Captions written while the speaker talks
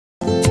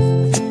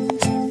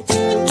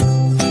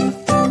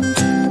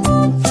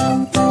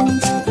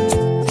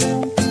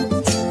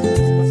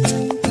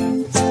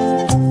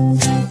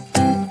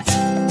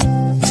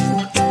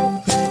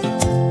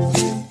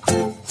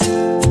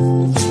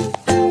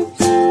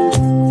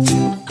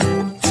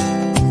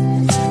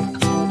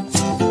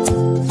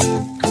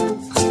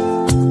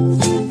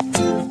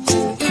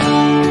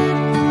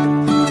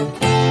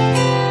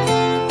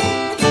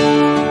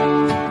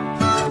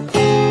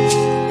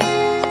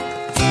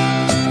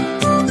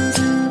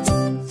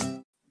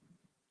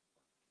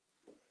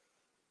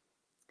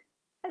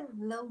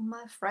Hello,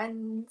 my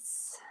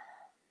friends.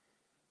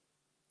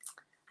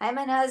 Hi,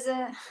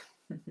 Manhase.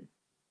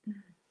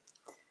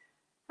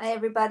 Hi,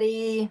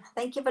 everybody.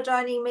 Thank you for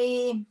joining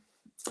me.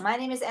 My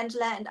name is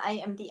Angela, and I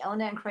am the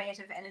owner and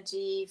creative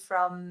energy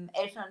from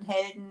Elfen and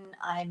Helden.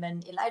 I'm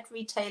an elite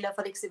retailer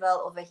for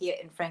Dixievel over here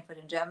in Frankfurt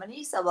in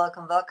Germany. So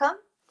welcome, welcome.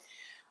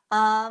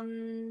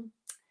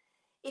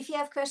 If you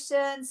have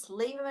questions,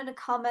 leave them in the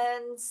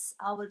comments.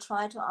 I will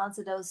try to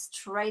answer those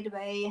straight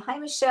away. Hi,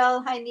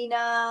 Michelle. Hi,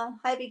 Nina.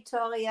 Hi,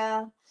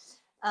 Victoria.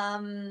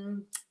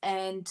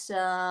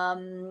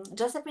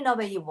 Just let me know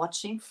where you're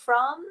watching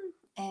from,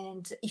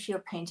 and if you're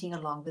painting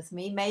along with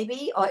me,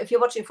 maybe, or if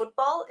you're watching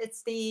football.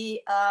 It's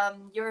the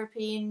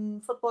European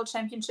Football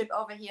Championship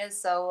over here,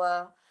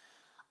 so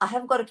I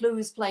haven't got a clue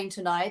who's playing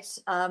tonight.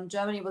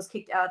 Germany was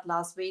kicked out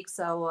last week,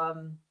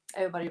 so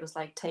everybody was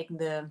like taking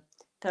the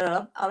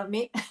out of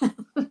me.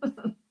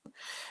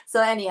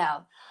 So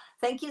anyhow,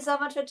 thank you so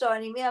much for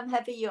joining me. I'm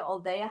happy you're all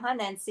there. Hi,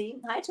 Nancy.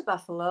 Hi to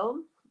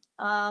Buffalo.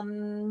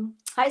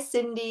 Hi,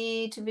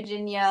 Cindy, to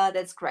Virginia.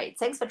 That's great.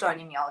 Thanks for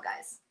joining me, all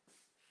guys.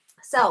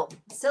 So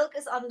silk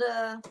is on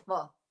the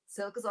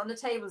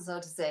table, so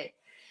to say.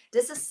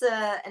 This is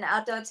an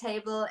outdoor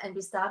table, and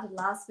we started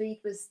last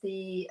week with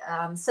the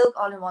silk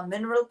all-in-one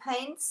mineral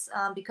paints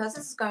because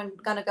this is going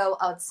to go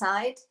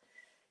outside.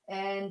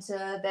 And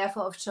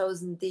therefore I've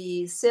chosen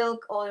the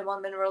silk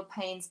all-in-one mineral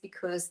paints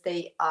because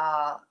they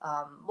are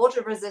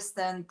water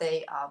resistant,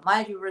 they are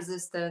mildew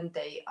resistant,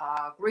 they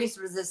are grease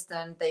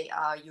resistant, they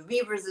are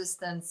UV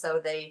resistant, so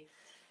they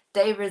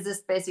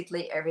resist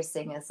basically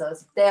everything. And so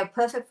they are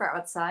perfect for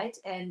outside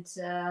and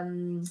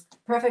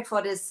perfect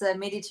for this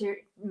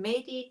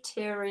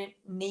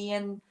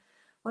Mediterranean,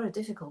 what a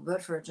difficult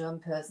word for a German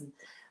person,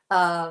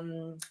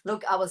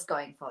 look I was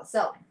going for.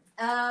 So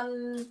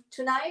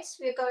tonight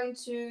we're going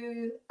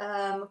to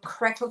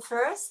crackle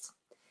first.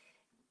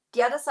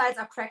 The other sides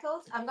are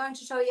crackled. I'm going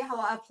to show you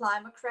how I apply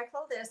my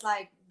crackle. There's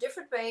like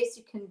different ways.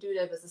 You can do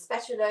that with a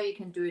spatula. You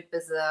can do it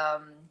with a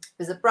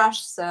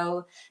brush.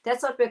 So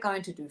that's what we're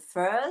going to do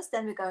first.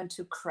 Then we're going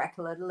to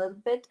crackle it a little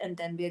bit. And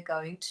then we're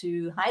going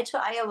to, hi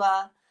to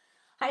Iowa.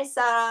 Hi,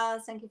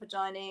 Sarah. Thank you for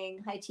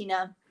joining. Hi,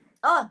 Tina.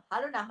 Oh,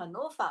 hallo nach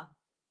Hannover.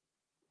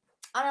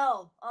 Oh,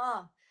 no.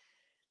 Oh.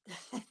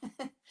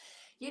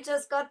 You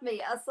just got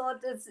me. I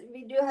thought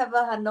we do have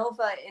a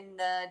Hanover in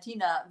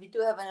Tina. We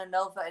do have a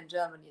Hanover in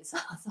Germany. So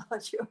I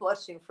thought you're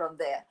watching from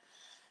there.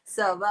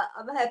 So but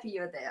I'm happy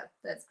you're there.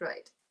 That's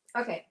great.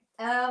 Okay.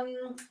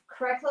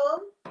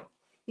 Crackle.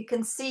 You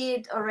can see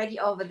it already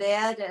over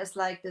there. There's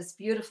like this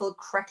beautiful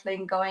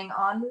crackling going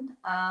on.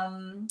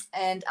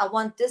 And I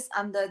want this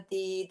under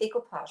the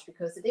decoupage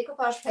because the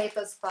decoupage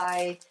papers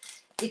by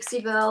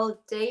Dixievel,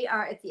 they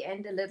are at the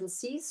end a little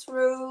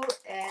see-through,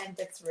 and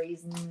that's the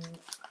reason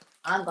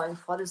I'm going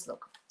for this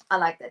look. I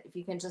like that. If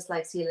you can just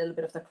like see a little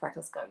bit of the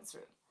crackles going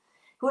through.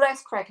 Who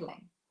likes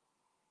crackling?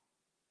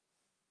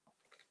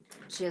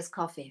 Cheers,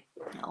 coffee.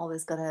 I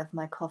always gotta have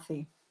my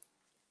coffee.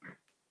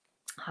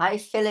 Hi,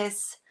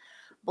 Phyllis,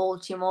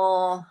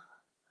 Baltimore.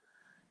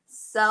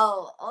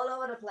 So all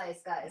over the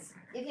place, guys.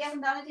 If you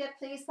haven't done it yet,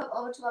 please pop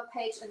over to my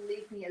page and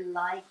leave me a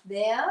like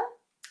there.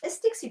 Is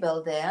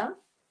Dixievel there?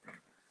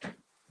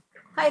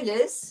 Hi,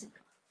 Liz.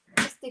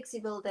 Is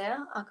Dixievel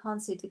there? I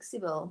can't see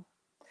Dixievel.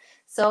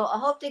 So I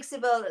hope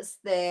Dixievel is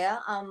there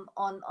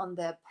on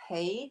their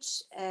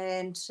page,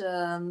 and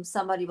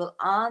somebody will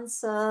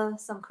answer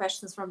some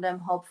questions from them,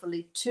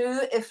 hopefully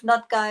too. If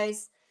not,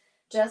 guys,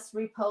 just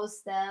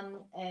repost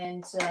them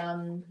and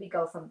we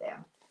go from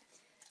there.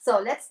 So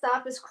let's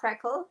start with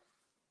Crackle.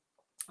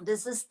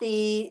 This is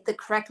the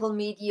Crackle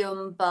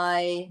medium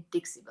by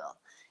Dixievel.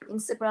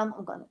 Instagram,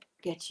 I'm going to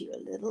get you a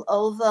little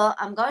over.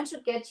 I'm going to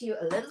get you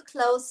a little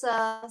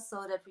closer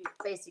so that we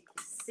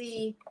basically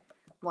see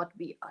what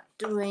we are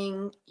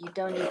doing. You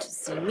don't need to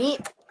see me.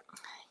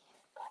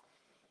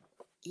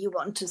 You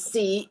want to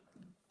see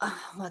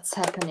what's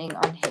happening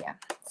on here.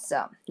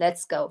 So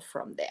let's go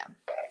from there.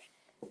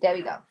 There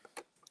we go.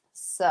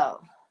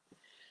 So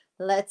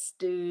let's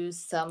do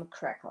some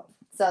Crackle.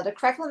 So the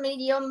Crackle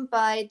medium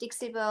by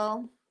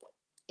Dixievel,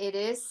 it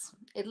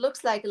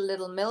looks like a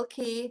little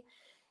milky,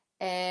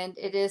 and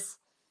it's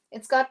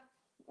got,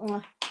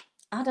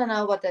 I don't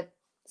know what that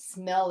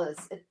smell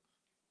is.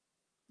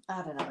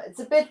 I don't know. It's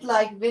a bit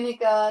like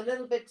vinegar, a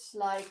little bit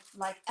like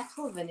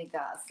apple vinegar,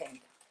 I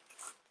think.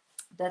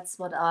 That's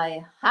what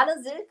Hallo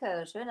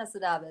Silke, schön, dass du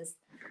da bist.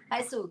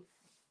 Hi Sue.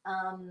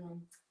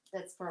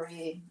 That's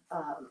very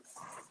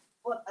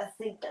what I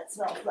think that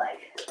smells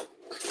like.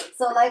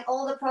 So like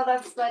all the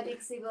products by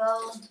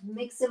Dixievel,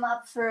 mix them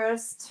up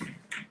first.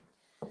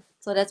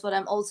 So that's what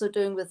I'm also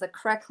doing with the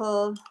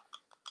Crackle.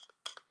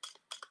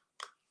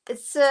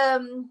 It's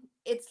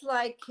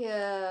like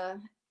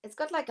it's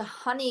got like a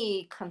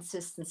honey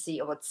consistency,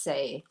 I would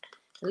say.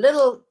 A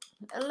little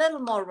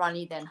more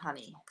runny than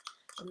honey.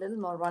 A little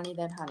more runny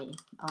than honey.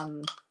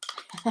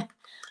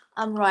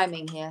 I'm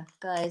rhyming here,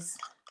 guys.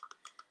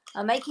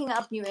 I'm making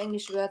up new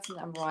English words and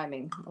I'm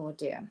rhyming. Oh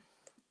dear.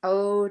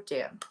 Oh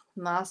dear.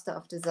 Master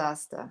of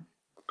disaster.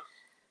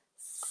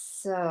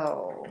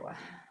 So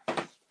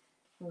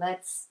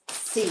Let's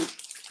see.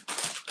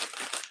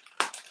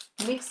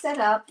 Mix that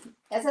up.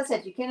 As I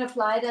said, you can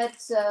apply that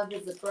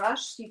with a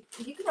brush. You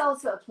can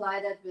also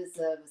apply that with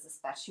a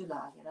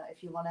spatula. You know,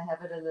 if you want to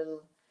have it a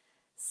little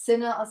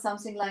thinner or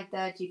something like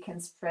that, you can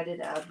spread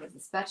it out with a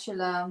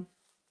spatula.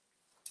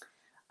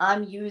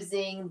 I'm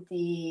using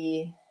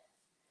the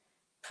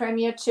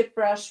Premier Chip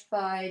Brush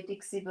by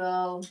Dixie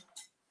Belle,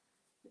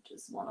 which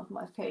is one of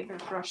my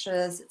favorite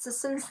brushes. It's a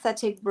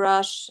synthetic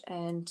brush,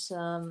 and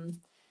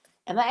am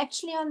I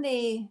actually on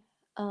the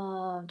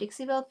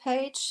Dixie Belle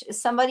page?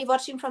 Is somebody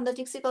watching from the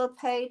Dixie Belle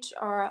page,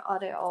 or are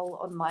they all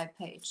on my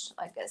page?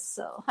 I guess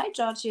so. Hi,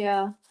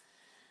 Georgia.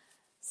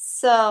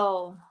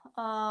 So,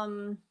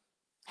 you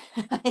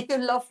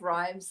love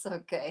rhymes,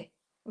 okay.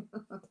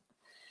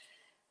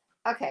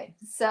 Okay,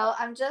 so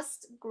I'm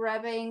just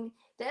grabbing,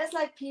 there's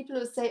like people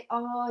who say,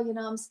 oh, you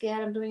know, I'm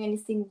scared I'm doing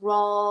anything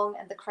wrong,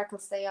 and the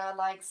crackles, they are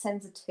like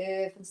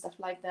sensitive and stuff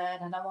like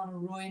that, and I want to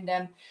ruin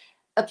them.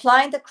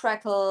 Applying the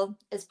crackle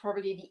is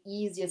probably the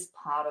easiest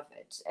part of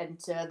it, and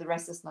the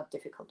rest is not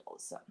difficult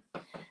also.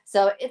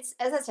 So it's,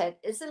 as I said,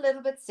 it's a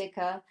little bit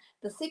thicker.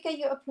 The thicker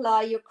you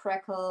apply your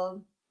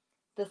crackle,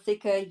 the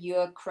thicker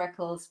your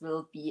crackles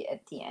will be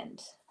at the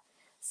end.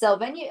 So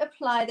when you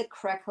apply the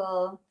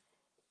crackle,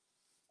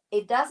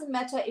 it doesn't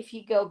matter if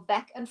you go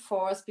back and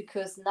forth,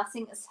 because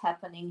nothing is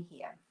happening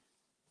here.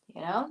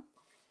 You know,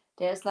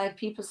 there's like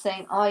people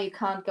saying, oh, you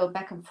can't go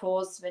back and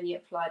forth when you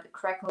apply the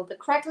crackle. The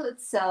crackle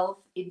itself,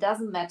 it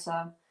doesn't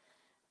matter.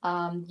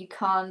 You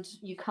can't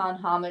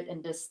harm it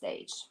in this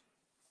stage.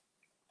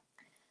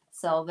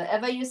 So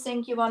wherever you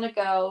think you want to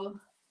go,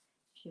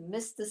 if you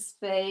miss the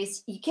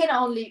space, you can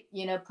only,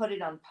 you know, put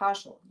it on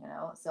partial, you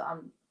know. So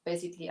I'm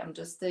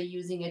just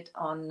using it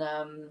on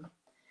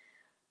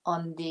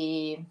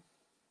the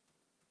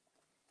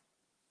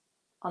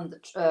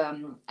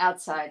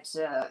outside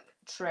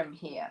trim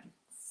here.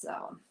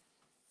 So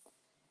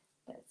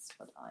that's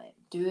what I'm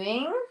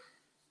doing.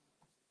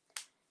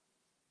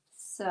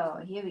 So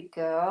here we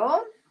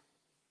go.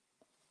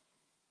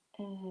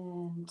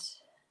 And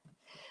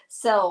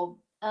so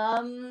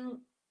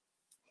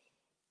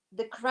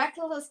the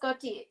crackle has got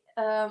the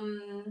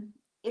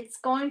it's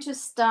going to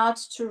start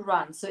to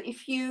run. So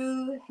if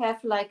you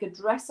have like a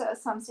dresser or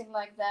something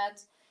like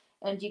that,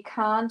 and you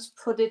can't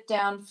put it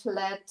down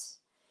flat,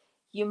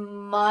 you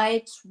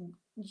might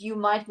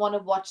want to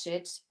watch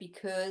it,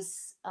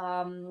 because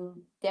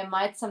there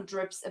might some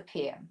drips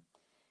appear,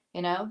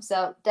 you know.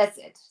 So that's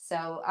it.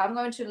 So I'm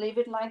going to leave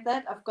it like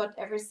that. I've got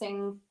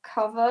everything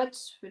covered,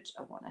 which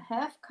I want to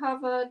have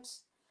covered,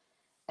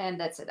 and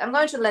that's it. I'm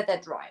going to let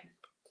that dry.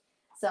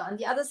 So on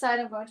the other side,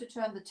 I'm going to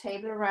turn the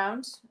table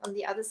around. On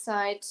the other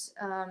side,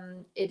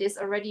 it is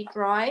already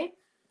dry.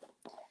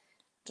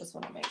 Just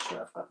want to make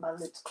sure I've got my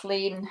lid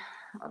clean,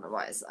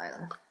 otherwise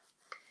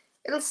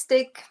it'll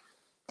stick.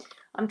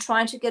 I'm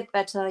trying to get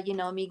better, you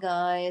know me,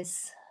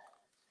 guys.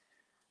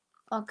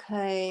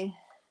 Okay.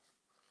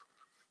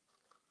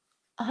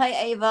 Hi,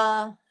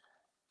 Ava.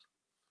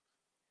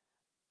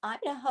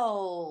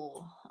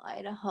 Idaho.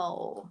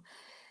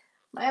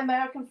 My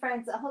American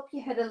friends, I hope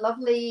you had a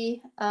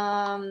lovely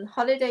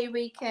holiday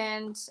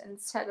weekend and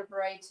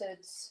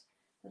celebrated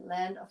the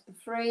land of the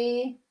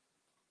free.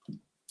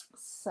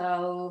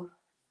 So,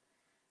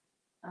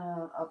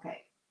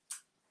 okay.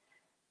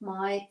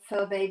 My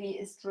fur baby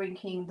is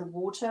drinking the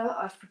water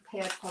I've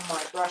prepared for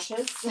my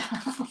brushes.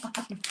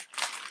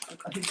 I'm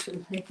going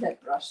to lay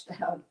that brush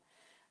down.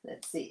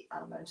 Let's see,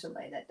 I'm going to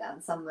lay that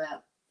down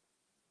somewhere.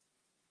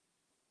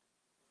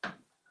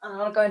 I'm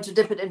not going to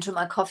dip it into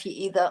my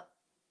coffee either.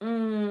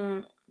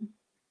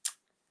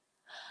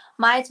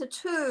 My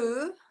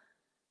tattoo,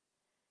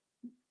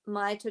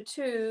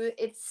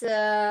 it's is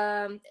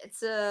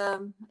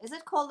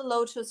it called a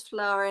lotus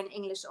flower in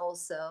English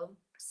also?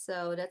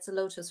 So that's a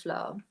lotus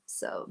flower.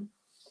 So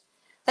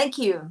thank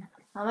you.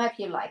 I'm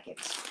happy you like it.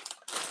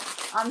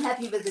 I'm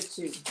happy with it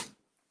too.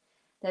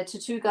 The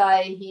tattoo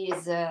guy, he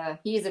is a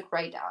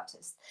great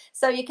artist.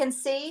 So you can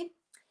see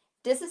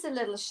this is a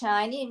little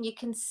shiny, and you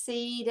can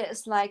see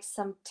there's like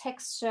some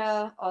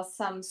texture or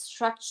some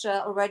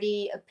structure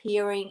already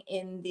appearing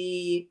in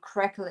the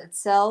crackle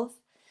itself.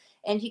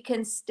 And you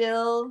can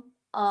still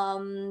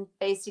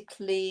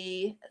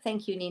basically,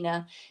 thank you,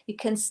 Nina, you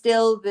can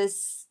still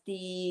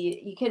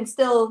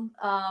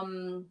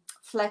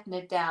flatten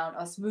it down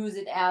or smooth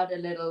it out a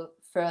little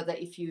further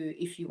if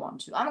you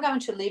want to. I'm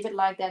going to leave it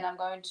like that. I'm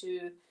going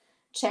to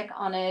check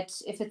on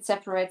it. If it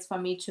separates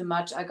from me too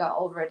much, I go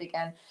over it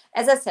again.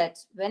 As I said,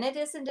 when it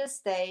is in this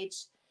stage,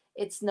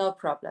 it's no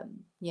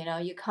problem. You know,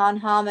 you can't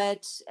harm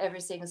it.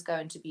 Everything is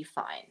going to be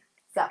fine.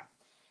 So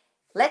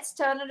let's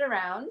turn it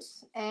around,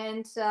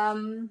 and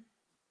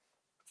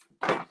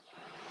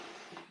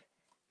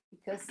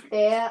because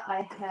there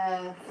I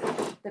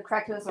have the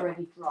crackle is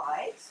already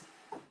dried.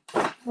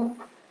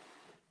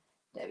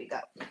 There we go.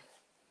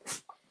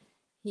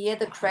 Here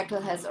the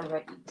crackle has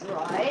already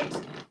dried.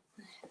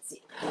 Let's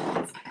see.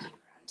 Let's get it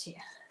around here.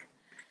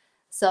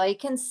 So you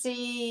can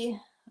see,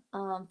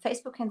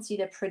 Facebook can see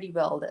that pretty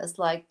well. There's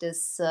like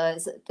this,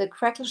 the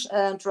crackle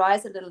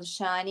dries a little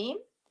shiny.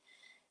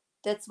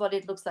 That's what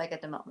it looks like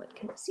at the moment.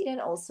 Can you see that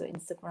also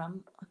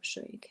Instagram? I'm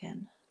sure you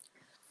can.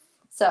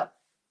 So,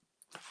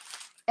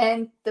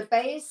 and the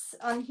base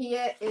on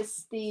here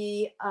is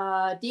the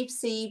Deep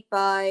Sea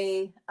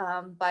by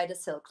the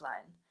Silk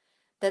Line.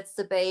 That's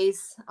the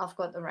base I've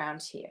got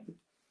around here.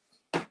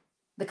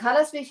 The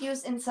colors we've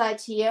used inside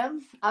here,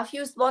 I've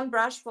used one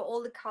brush for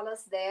all the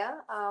colors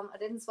there. I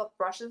didn't swap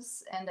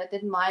brushes, and I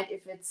didn't mind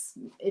if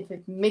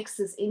it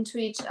mixes into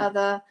each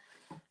other.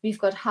 We've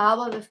got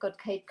Harbor, we've got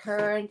Cape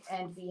Current,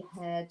 and we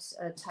had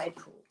Tide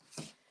Pool,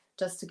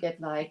 just to get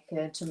like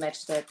to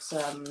match that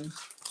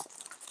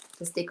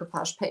this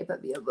decoupage paper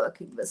we are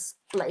working with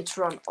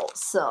later on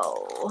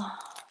also.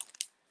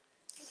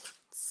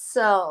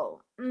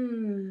 So,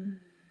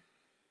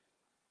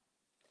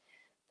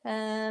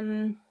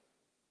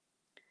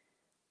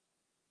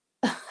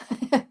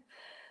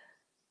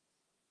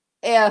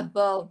 yeah,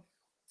 well,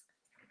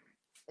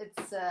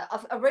 it's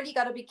I've really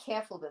got to be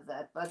careful with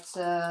that, but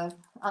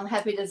I'm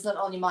happy that it's not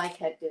only my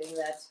cat doing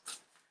that.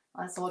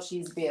 I saw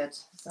she's weird,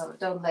 so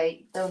don't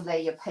lay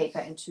your paper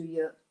into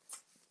your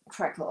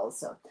Crackle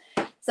also.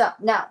 So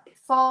now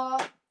for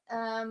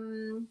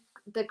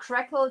the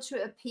Crackle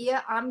to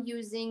appear, I'm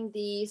using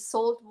the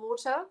Salt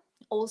Water,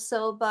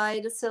 also by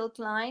the Silk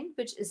Line,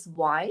 which is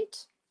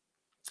white.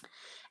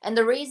 And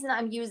the reason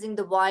I'm using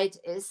the white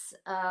is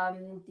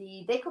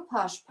the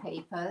decoupage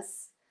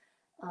papers.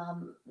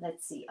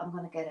 Let's see, I'm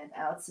going to get it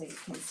out so you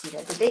can see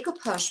that. The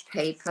decoupage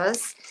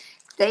papers,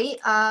 they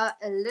are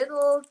a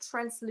little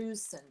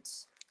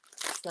translucent.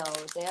 So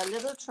they are a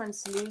little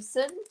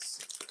translucent.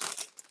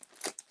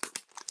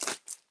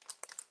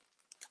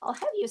 Oh,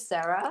 have you,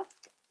 Sarah?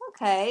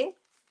 Okay.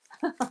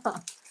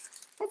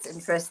 That's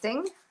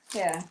interesting.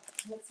 Yeah,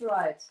 that's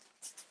right.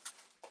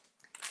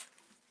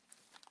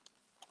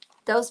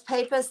 Those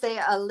papers, they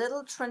are a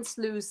little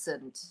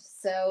translucent.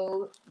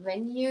 So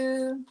when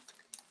you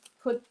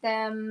put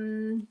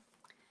them,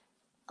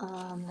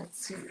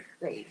 let's see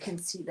where you can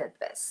see that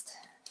best.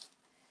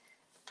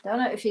 Don't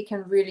know if you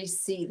can really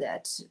see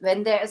that.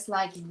 When there is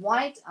like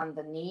white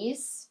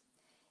underneath,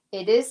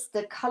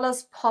 the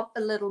colors pop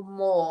a little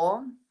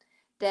more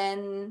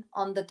than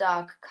on the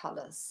dark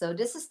colors. So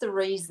this is the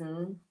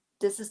reason.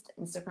 This is the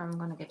Instagram. I'm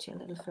going to get you a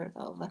little further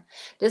over.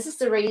 This is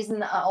the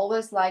reason I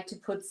always like to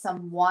put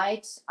some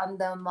white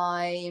under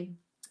my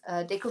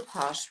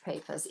decoupage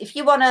papers. If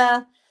you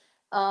wanna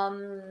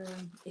calm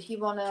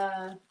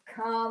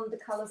the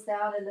colors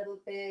down a little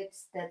bit,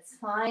 that's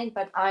fine.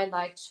 But I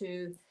like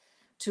to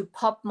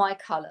pop my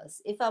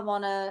colors. If I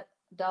wanna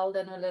dull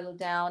them a little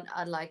down,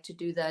 I like to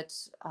do that,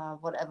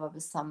 whatever,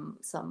 with some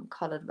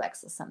colored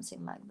wax or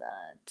something like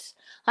that.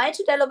 Hi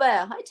to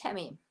Delaware. Hi,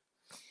 Tammy.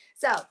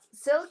 So,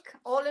 Silk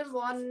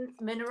all-in-one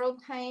mineral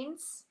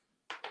paints.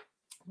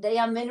 They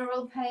are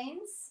mineral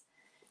paints.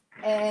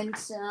 And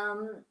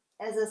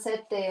as I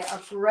said, they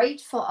are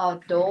great for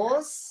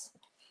outdoors.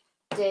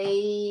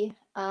 They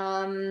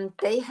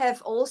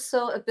have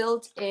also a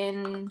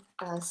built-in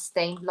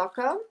stain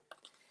blocker.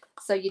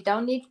 So you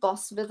don't need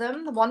Boss with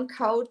them. One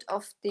coat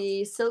of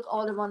the Silk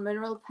all-in-one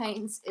mineral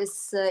paints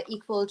is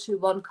equal to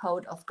one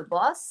coat of the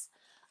Boss.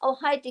 Oh,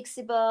 hi,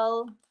 Dixie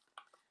Bell.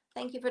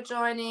 Thank you for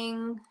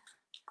joining.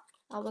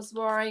 I was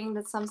worrying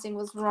that something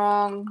was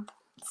wrong.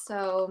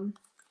 So,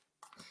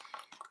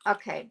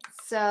 okay.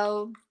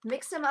 So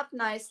mix them up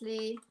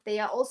nicely. They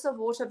are also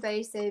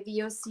water-based. They're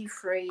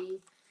VOC-free.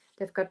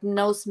 They've got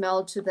no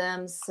smell to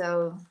them.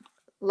 So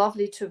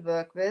lovely to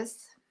work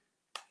with.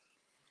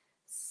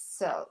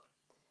 So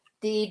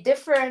the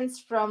difference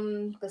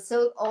from the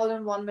Silk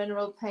all-in-one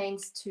mineral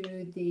paints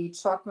to the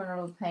chalk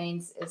mineral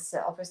paints is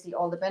obviously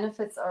all the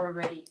benefits are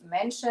already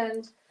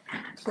mentioned.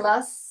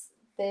 Plus,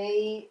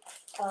 they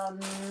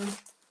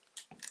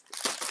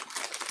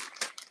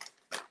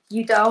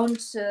you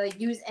don't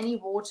use any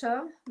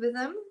water with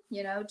them,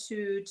 you know,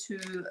 to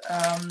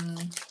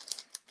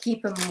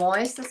keep them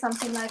moist or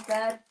something like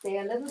that. They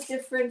are a little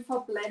different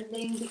for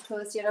blending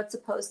because you're not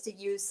supposed to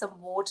use some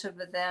water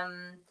with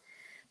them.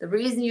 The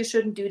reason you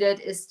shouldn't do that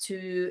is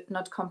to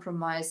not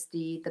compromise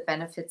the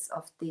benefits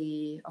of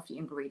the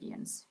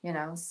ingredients, you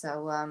know.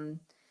 So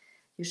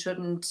you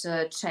shouldn't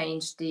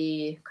change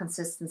the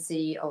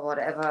consistency or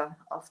whatever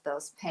of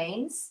those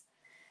paints.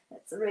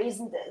 That's the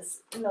reason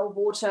there's no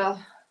water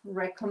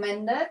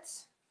recommended.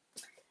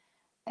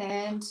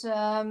 And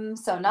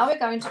so now we're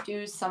going to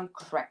do some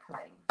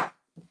crackling.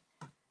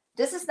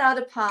 This is now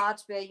the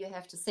part where you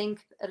have to think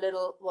a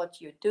little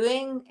what you're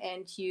doing,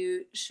 and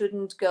you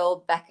shouldn't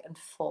go back and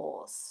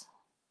forth.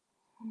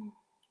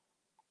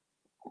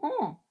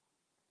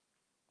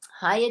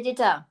 Hi,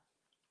 Edita.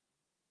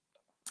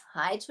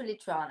 Hi to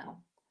Litrana.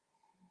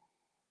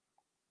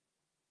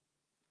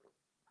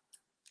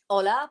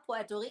 Hola,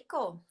 Puerto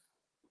Rico.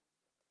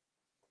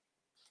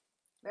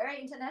 Very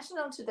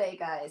international today,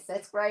 guys.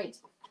 That's great.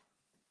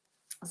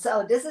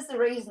 So this is the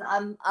reason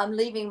I'm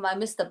leaving my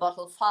Mr.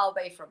 bottle far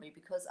away from me,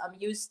 because I'm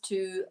used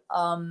to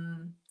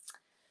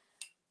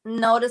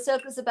no, the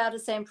Silk is about the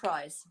same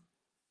price.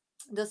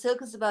 The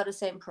Silk is about the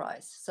same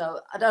price.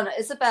 So I don't know,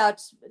 it's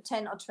about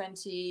 10 or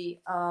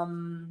 20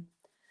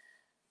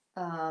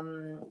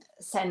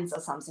 cents or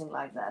something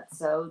like that.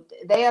 So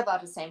they are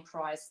about the same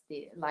price,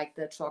 like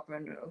the chalk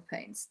mineral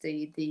paints.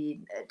 They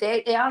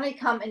only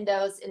come in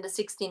the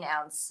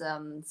 16-ounce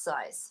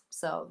size.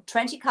 So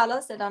 20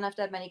 colors. They don't have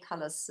that many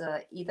colors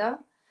either,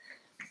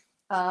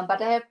 but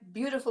they have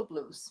beautiful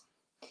blues.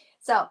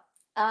 So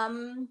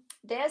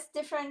there's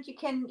different.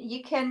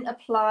 You can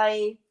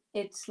apply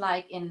it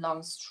like in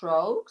long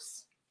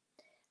strokes.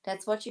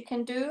 That's what you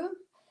can do.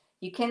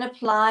 You can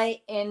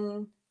apply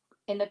in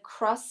a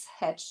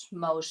crosshatch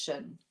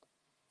motion.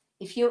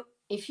 If you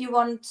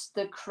want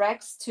the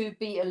cracks to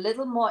be a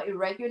little more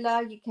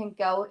irregular, you can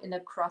go in a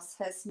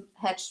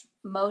crosshatch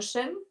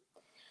motion.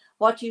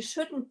 What you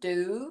shouldn't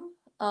do,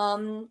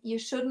 you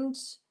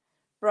shouldn't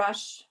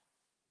brush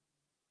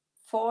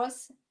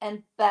forth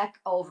and back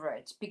over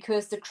it,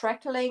 because the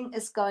crackling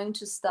is going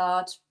to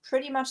start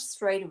pretty much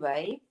straight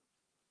away.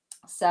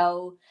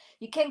 So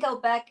you can go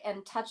back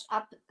and touch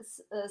up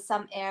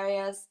some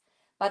areas,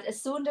 but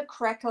as soon the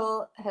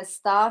crackle has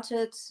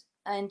started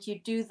and you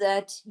do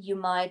that, you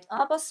might,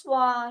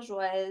 bonsoir,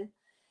 Joël.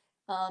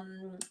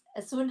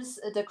 As soon as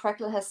the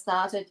crackle has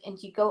started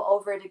and you go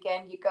over it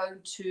again, you're going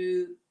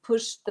to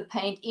push the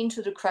paint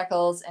into the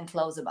crackles and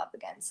close them up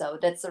again. So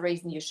that's the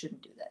reason you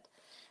shouldn't do that.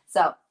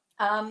 So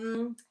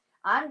I'm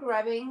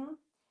grabbing,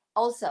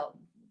 also,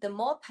 the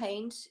more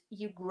paint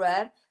you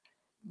grab,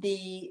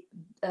 the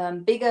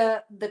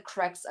bigger the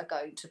cracks are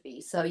going to be.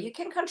 So you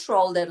can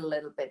control that a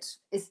little bit,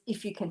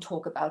 if you can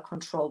talk about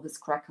control with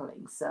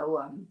crackling.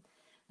 So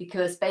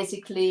because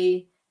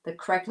basically the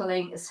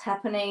crackling is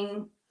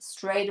happening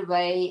straight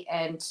away,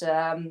 and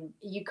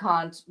you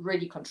can't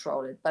really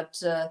control it.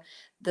 But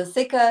the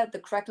thicker the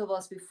crackle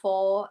was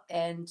before,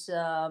 and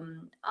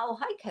oh,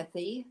 hi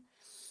Kathy,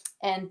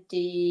 and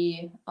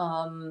the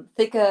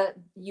thicker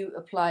you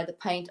apply the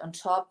paint on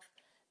top,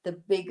 the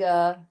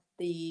bigger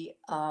the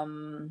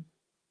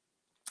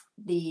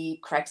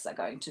cracks are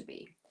going to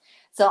be.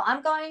 So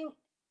I'm going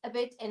a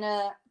bit in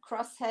a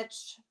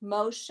crosshatch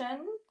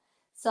motion.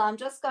 So I'm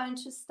just going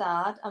to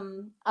start.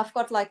 I've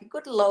got like a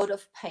good load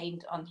of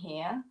paint on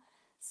here.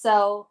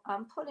 So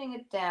I'm putting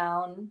it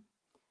down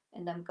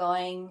and I'm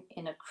going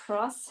in a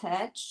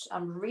crosshatch.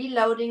 I'm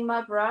reloading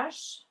my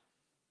brush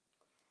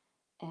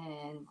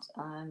and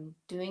I'm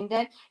doing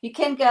that. You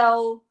can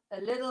go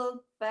a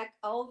little back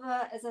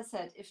over. As I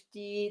said, if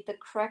the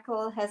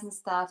crackle hasn't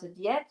started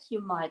yet, you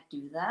might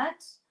do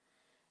that.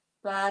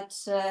 But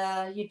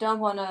you don't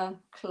want to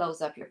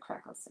close up your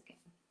crackles again.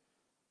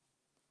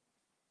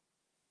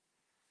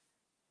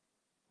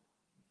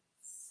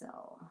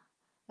 So,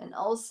 and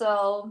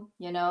also,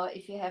 you know,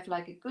 if you have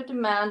like a good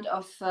amount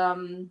of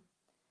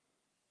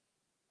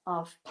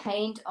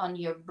paint on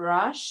your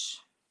brush,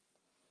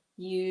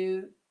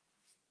 you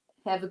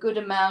have a good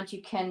amount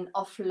you can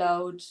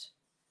offload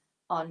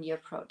on your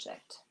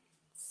project.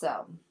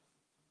 So,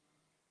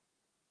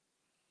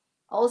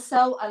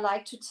 also I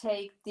like to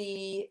take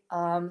the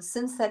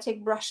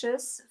synthetic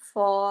brushes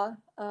for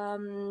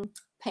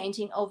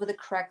painting over the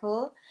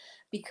crackle,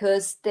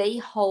 because they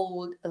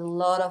hold a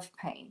lot of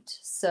paint.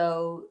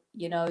 So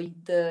you know,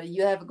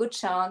 you have a good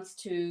chance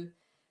to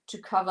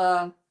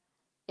cover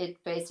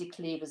it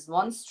basically with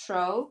one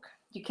stroke.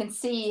 You can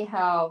see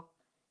how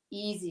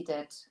easy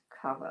that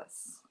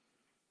covers.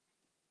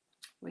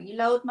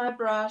 Reload my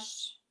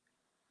brush,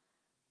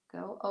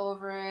 go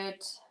over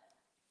it.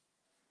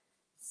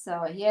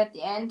 So here at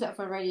the end, I've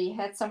already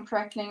had some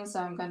crackling,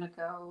 so I'm gonna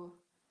go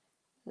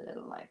a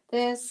little like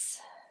this.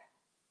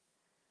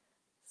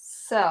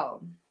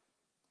 So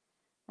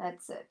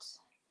that's it.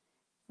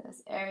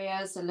 This area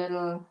is a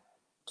little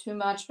too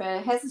much, but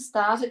it hasn't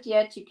started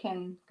yet. You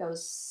can go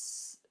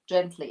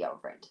gently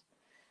over it.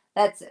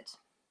 That's it.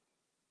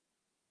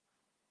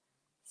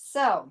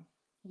 So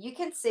you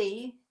can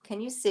see, can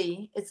you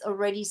see? It's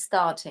already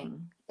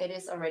starting. It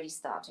is already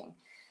starting.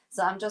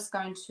 So I'm just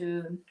going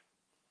to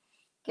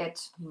get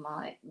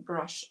my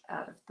brush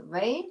out of the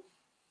way,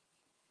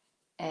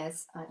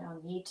 as I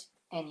don't need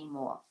any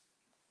more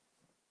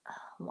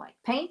white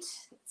paint.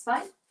 It's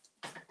fine.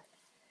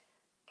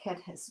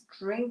 Cat has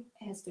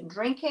been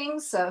drinking,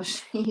 so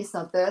she's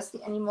not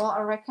thirsty anymore,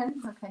 I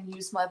reckon. I can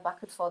use my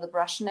bucket for the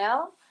brush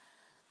now.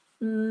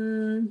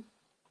 No,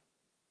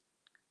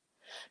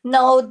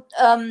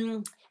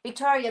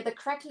 Victoria, the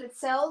crackle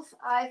itself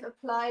I've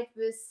applied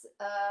with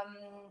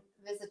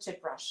a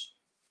chip brush.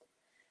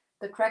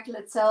 The crackle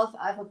itself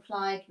I've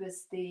applied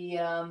with the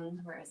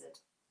where is it?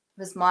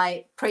 With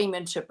my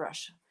premium chip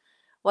brush.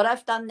 What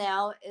I've done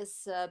now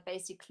is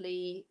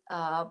basically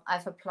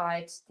I've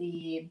applied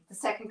the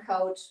second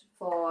coat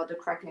for the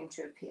crackling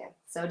to appear.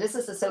 So this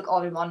is a silk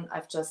all-in-one.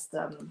 I've just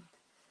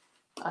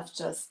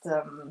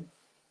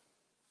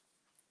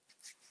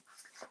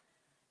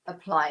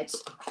applied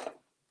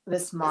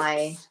with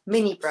my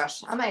mini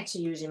brush. I'm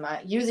actually using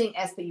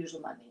as per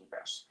usual my mini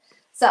brush.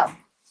 So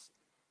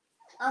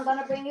I'm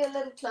gonna bring you a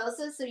little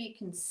closer so you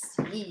can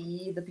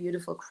see the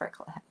beautiful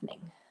crackle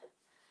happening.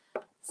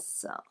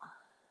 So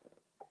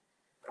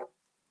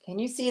can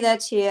you see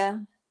that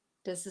here?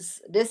 This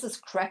is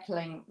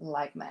crackling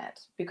like mad.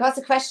 Because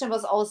the question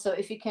was also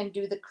if you can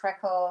do the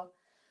crackle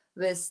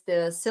with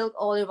the silk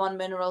all-in-one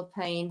mineral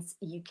paints,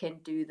 you can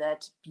do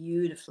that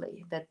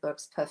beautifully. That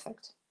works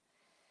perfect.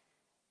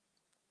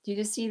 Did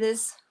you see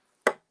this?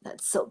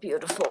 That's so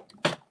beautiful.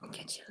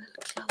 Get you a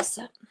little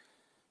closer.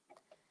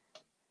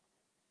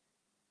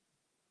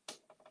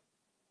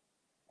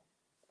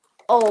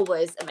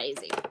 Always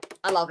amazing.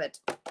 I love it.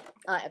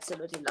 I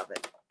absolutely love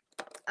it.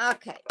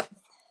 Okay.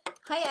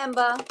 Hi,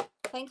 Amber.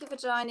 Thank you for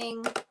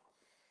joining.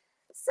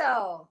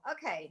 So,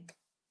 okay.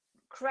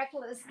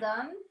 Crackle is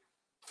done.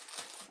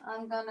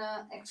 I'm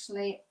gonna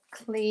actually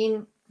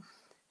clean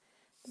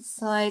the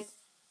side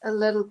a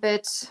little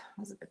bit.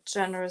 I was a bit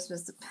generous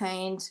with the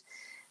paint.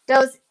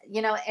 Those,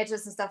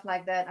 edges and stuff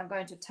like that, I'm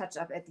going to touch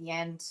up at the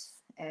end,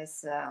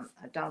 as I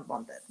don't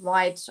want that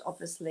white,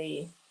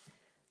 obviously.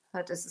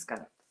 But this is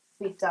gonna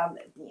be done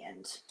at the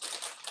end.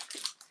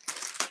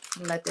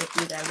 Let them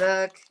do their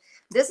work.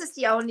 This is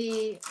the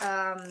only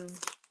time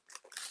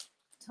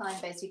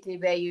basically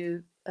where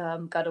you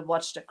gotta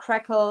watch the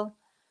crackle,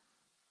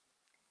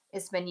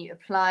 is when you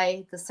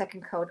apply the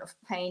second coat of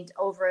paint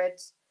over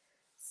it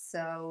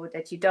so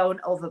that you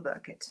don't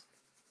overwork it.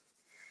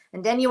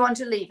 And then you want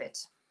to leave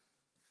it.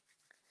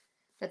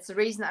 That's the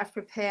reason I've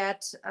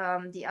prepared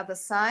the other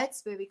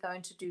sides where we're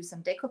going to do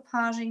some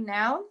decoupaging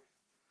now.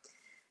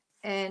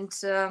 And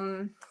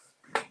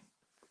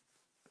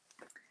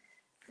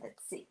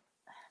let's see.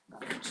 I'm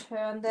going to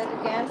turn that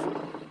again.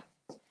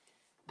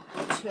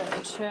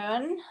 Turn.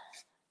 Turn.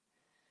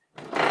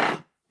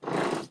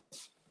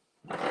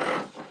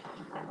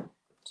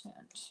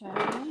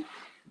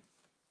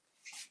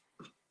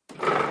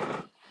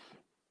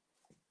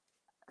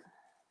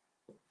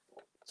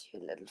 A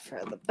little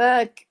further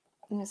back.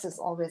 This is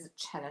always a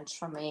challenge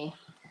for me,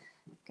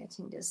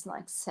 getting this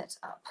like set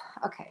up.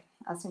 Okay,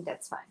 I think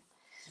that's fine.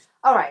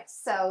 All right,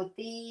 so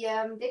the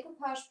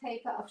decoupage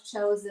paper I've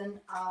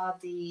chosen are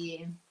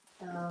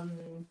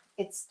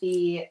it's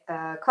the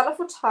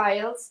colorful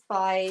tiles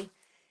by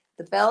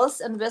the Bells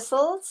and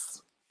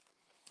Whistles,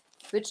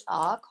 which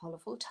are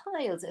colorful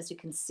tiles, as you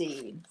can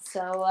see.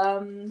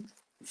 So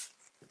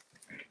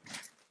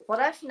what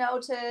I've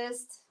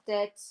noticed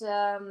that,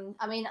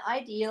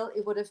 ideal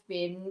it would have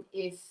been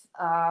if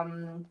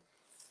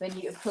when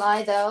you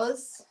apply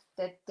those,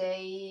 that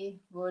they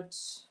would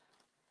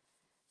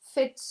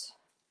fit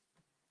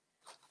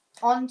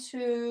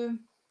onto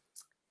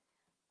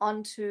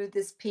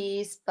this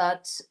piece,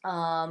 but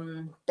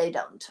they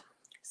don't.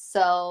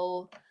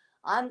 So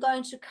I'm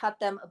going to cut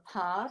them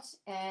apart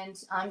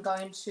and I'm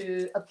going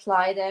to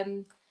apply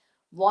them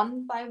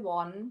one by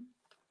one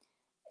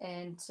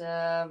and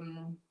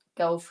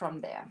go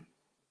from there.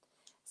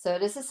 So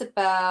this is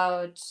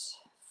about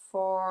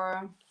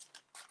 4,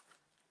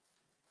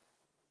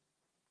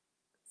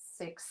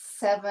 6,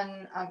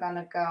 7 are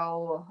gonna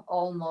go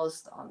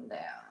almost on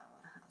there,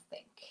 I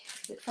think.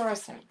 Is it 4 or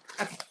 7?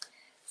 Okay.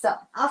 So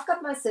I've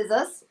got my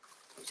scissors.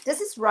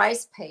 This is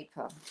rice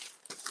paper.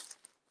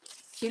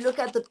 If you look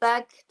at the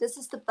back, this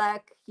is the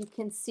back. You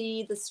can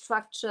see the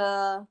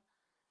structure.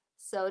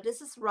 So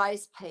this is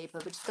rice paper,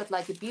 which has got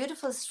like a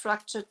beautiful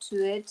structure to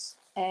it.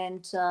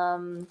 And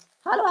hello,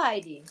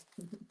 Heidi.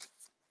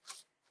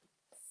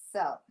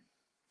 So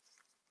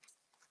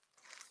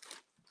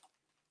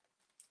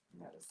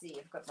let's see,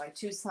 I've got my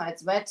 2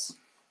 sides wet.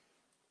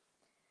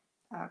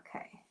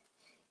 Okay.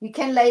 You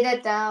can lay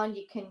that down.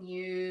 You can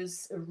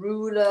use a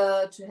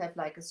ruler to have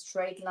like a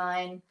straight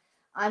line.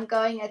 I'm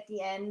going at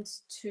the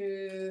end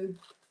to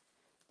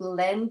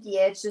blend the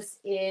edges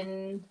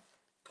in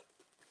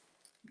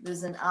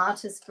with an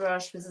artist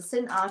brush, with a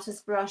thin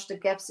artist brush, the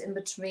gaps in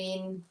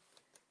between.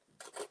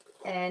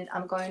 And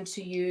I'm going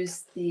to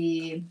use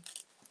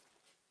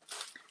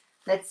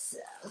let's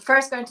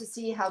first going to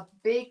see how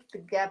big the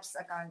gaps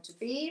are going to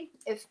be.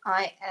 If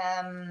I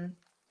am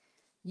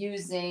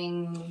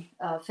using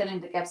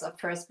filling the gaps up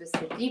first with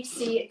the deep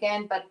sea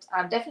again, but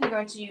I'm definitely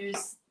going to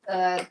use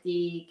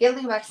the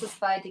gilding waxes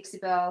by Dixie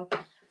Belle,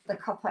 the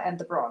copper and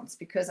the bronze,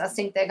 because I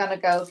think they're going to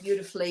go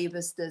beautifully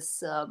with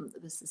this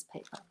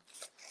paper.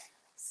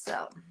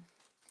 So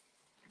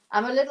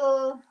I'm a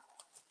little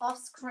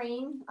off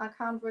screen. I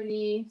can't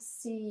really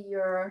see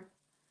your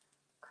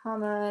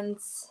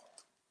comments.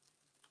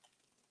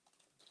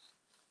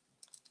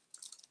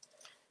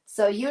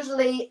 So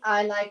usually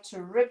I like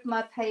to rip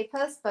my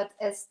papers, but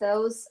as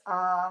those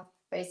are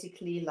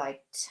basically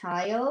like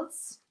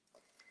tiles,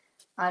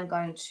 I'm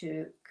going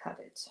to cut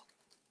it.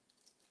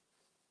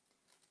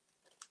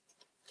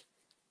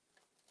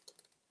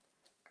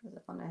 Because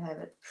I want to have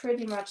it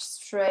pretty much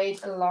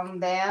straight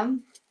along there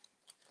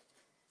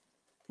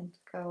and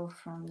go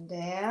from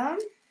there.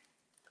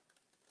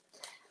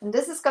 And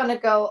this is going to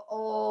go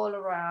all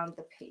around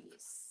the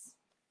piece.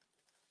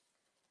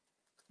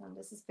 And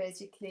this is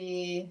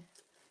basically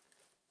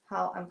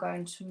how I'm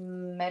going to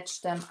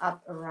match them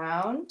up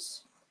around.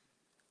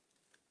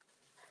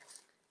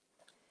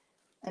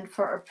 And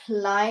for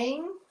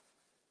applying,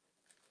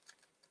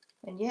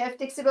 When you have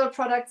Dixie Belle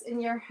products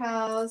in your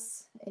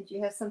house and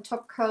you have some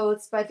top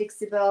coats by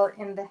Dixie Belle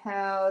in the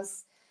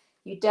house,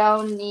 you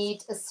don't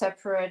need a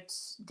separate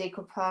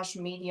decoupage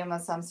medium or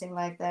something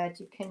like that.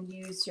 You can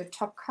use your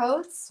top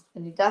coats,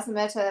 and it doesn't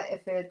matter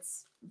if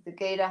it's the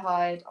gator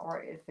hide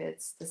or if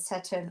it's the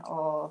satin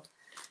or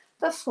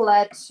the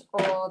flat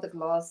or the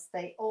gloss.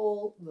 They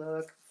all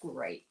work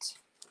great.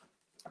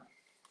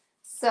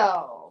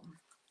 So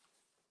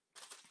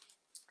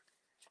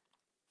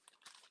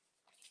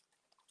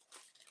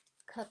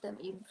cut them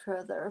even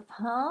further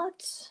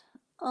apart.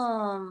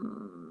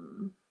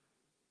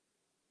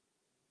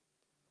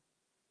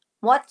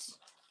 What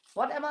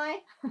am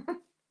I?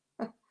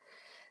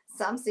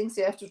 Some things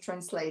you have to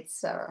translate,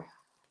 Sarah.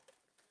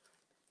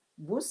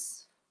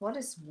 Wuss? What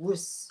is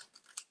wuss?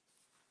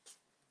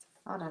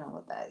 I don't know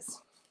what that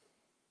is.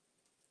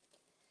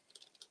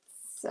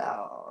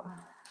 So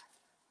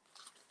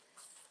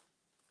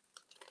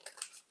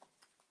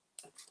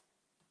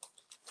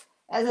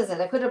as I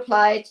said, I could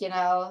apply it, you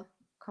know,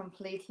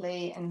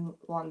 completely in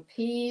one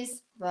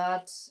piece,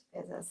 but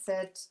as I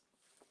said,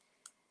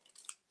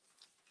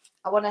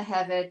 I want to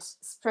have it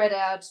spread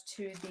out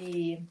to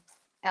the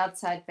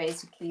outside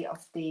basically of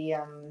the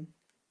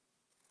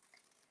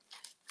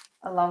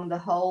along the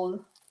whole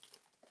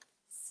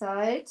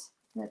side.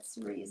 That's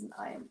the reason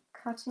I'm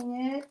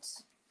cutting it.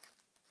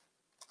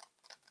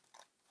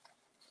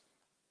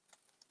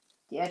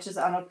 The edges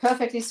are not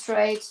perfectly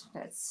straight.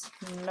 That's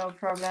no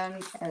problem,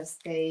 as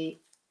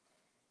they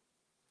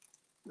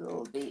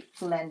will be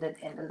blended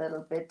in a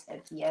little bit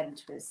at the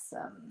end with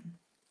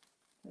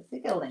the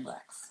gilding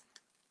wax.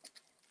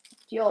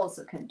 You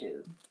also can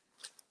do.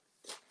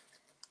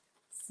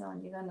 So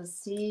you're going to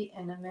see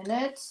in a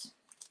minute.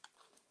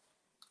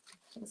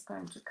 I'm just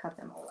going to cut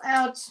them all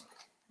out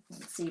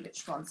and see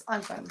which ones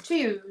I'm going to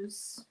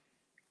use.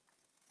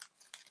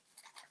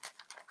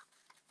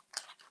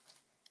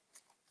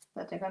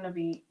 But they're going to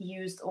be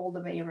used all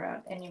the way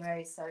around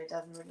anyway, so it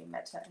doesn't really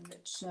matter in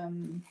which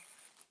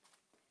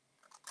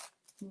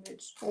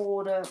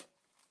order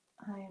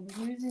I am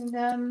using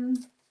them.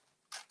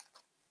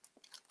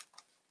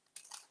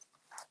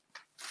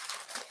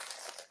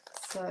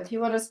 So if you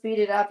want to speed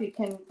it up, you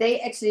can.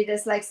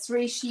 There's like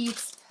 3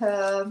 sheets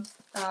per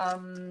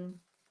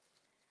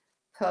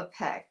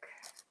pack.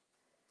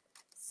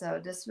 So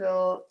this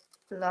will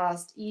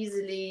last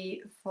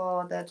easily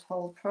for that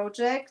whole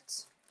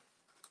project.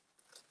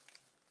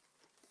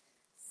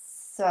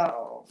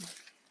 So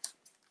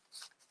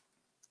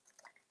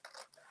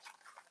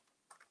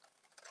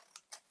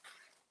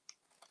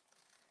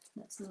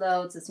that's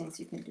loads of things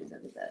you can do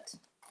with that.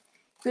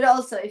 But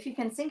also, if you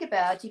can think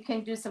about, you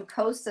can do some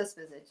coasters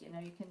with it. You know,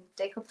 you can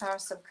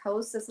decoupage some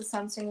coasters or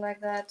something like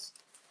that.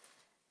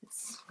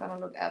 It's gonna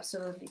look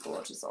absolutely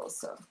gorgeous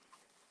also.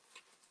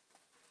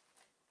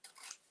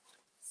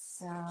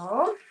 So,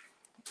 here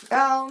we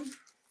go.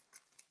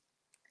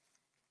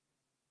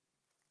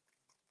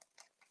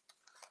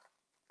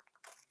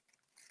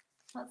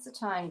 What's the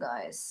time,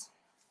 guys?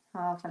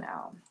 Half an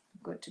hour.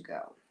 Good to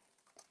go.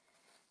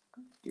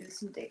 Do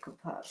some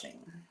decoupaging.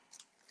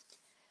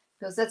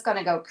 Because that's going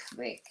to go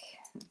quick.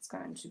 It's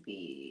going to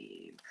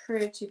be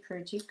pretty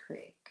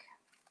quick.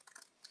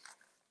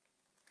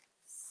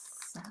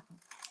 So,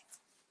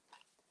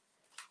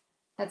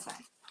 that's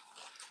fine.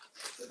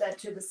 Put that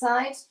to the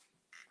side.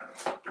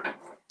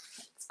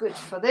 It's good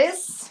for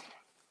this.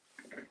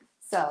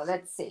 So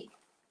let's see.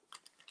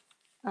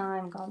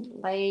 I'm going to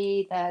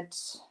lay that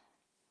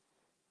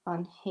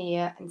on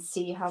here and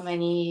see how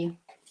many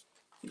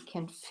you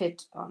can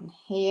fit on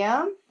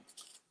here.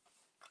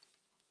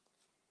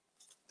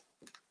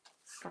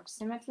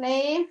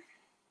 Approximately.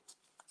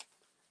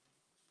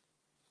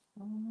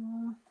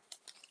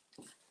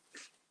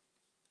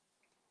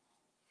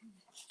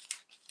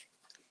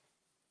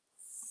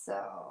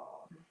 So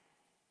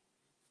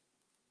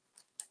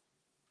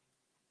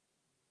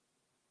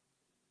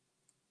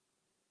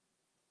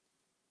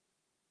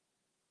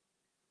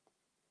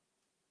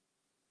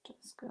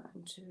just going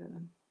to,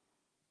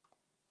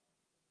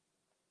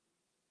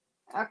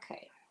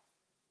 okay.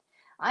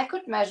 I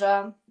could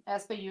measure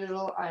as per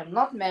usual. I am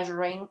not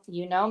measuring.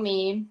 You know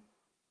me.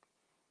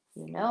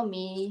 You know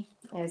me.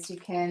 As you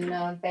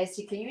can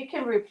basically, you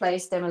can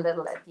replace them a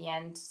little at the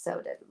end,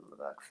 so that will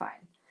work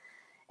fine.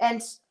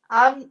 And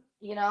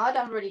you know, I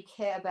don't really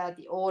care about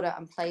the order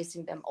I'm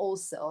placing them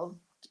also.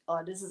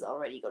 Oh, this is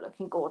already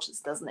looking gorgeous,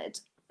 doesn't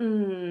it?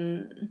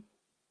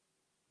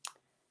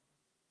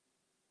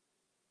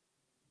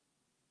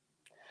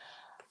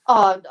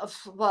 Oh,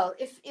 well,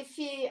 if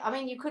you, I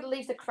mean, you could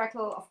leave the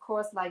crackle, of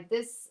course, like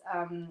this,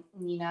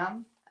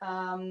 Nina,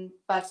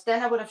 but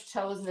then I would have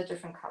chosen a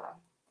different color.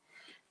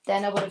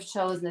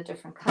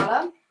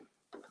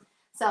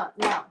 So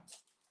now,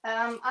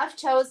 I've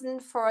chosen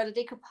for the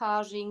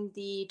decoupaging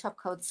the top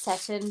coat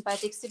satin by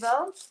Dixie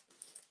Belle.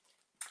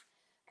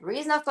 The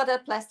reason I've got a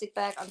plastic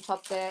bag on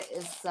top there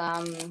is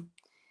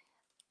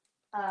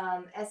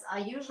as I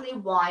usually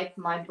wipe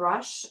my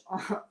brush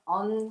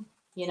on,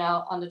 you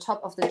know, on the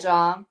top of the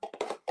jar,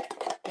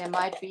 there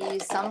might be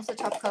some of the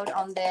top coat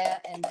on there,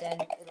 and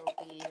then it'll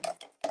be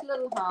a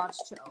little hard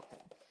to open.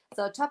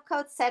 So top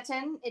coat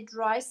satin, it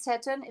dries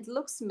satin. It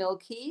looks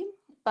milky,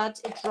 but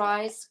it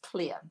dries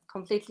clear,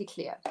 completely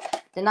clear.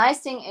 The nice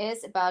thing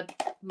is about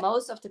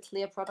most of the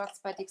clear products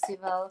by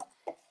Dixievel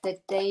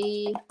that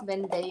they,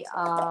 when they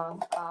are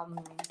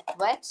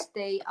wet,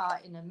 they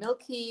are in a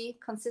milky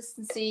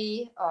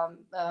consistency.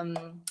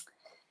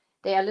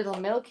 They are a little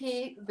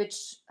milky,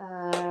 which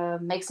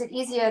makes it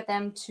easier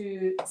then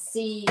to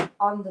see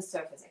on the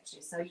surface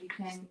actually. So you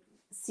can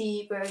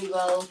see very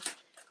well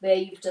where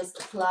you've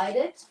just applied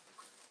it.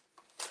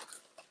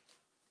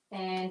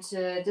 And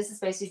this is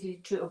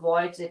basically to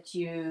avoid that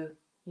you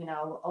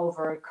know,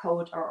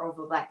 overcoat or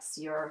over wax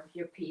your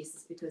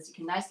pieces, because you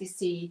can nicely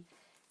see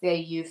where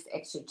you've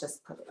actually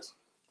just put it.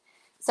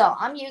 So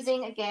I'm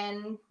using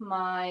again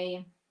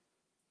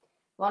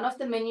one of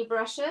the mini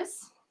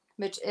brushes,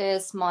 which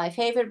is my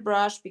favorite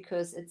brush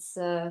because it's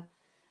a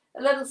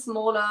little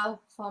smaller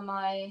for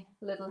my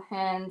little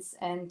hands.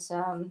 And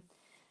so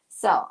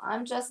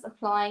I'm just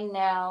applying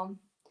now.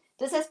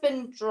 This has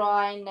been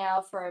dry now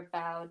for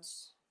about,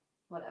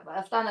 whatever,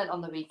 I've done it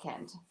on the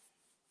weekend.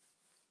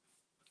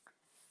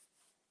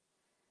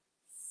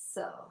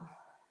 So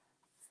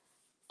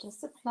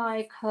just apply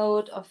a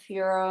coat of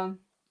your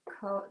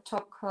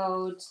top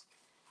coat,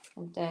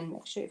 and then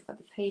make sure you've got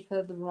the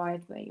paper the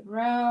right way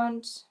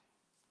around.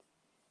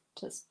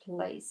 Just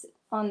place it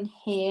on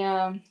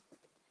here.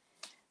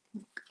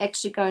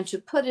 Actually going to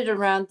put it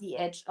around the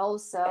edge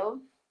also.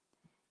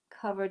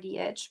 Cover the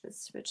edge,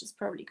 which is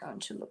probably going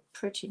to look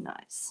pretty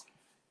nice.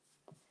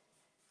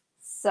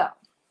 So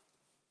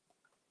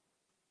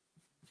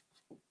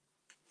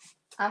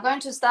I'm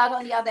going to start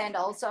on the other end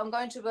also. I'm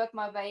going to work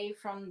my way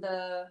from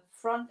the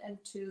front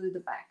and to the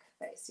back,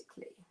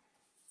 basically.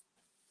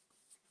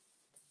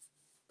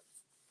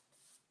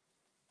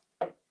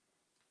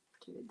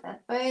 Do it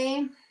that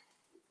way.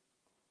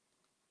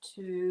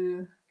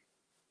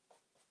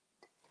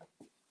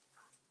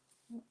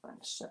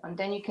 And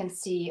then you can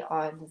see,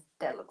 oh,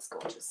 that looks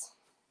gorgeous.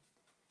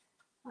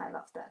 I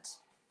love that.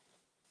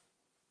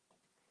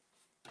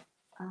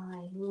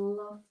 I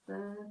love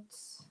that.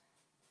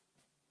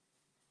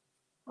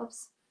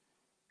 Oops.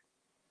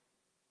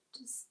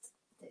 Just,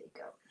 there you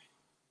go.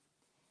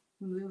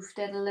 Move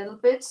that a little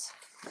bit.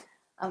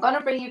 I'm going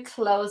to bring you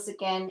close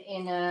again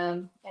in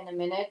a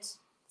minute.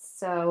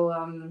 So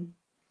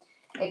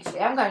actually,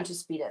 I'm going to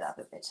speed it up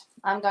a bit.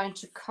 I'm going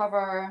to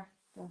cover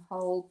the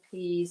whole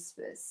piece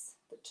with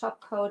the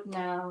top coat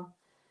now.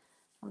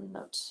 I'm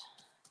not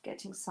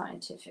getting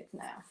scientific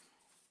now.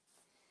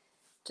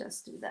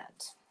 Just do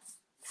that.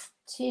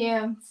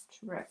 Here,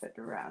 to wrap it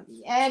around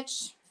the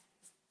edge.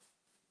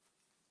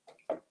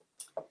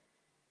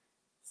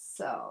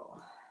 So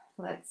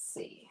let's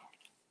see.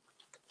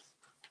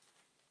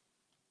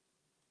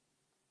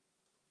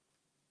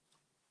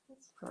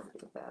 That's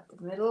probably about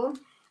the middle.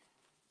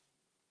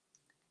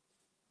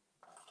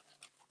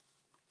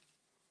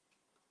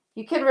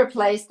 You can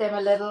replace them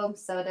a little,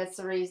 so that's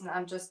the reason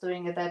I'm just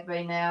doing it that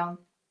way now,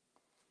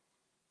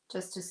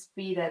 just to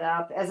speed it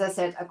up. As I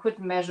said, I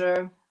couldn't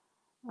measure.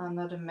 I'm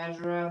not a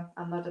measurer.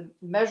 I'm not a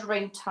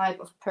measuring type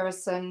of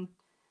person.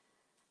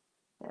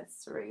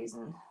 That's the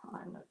reason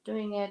I'm not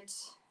doing it.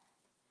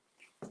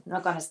 I'm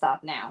not going to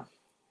start now.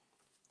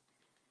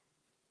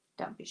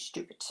 Don't be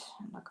stupid.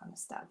 I'm not going to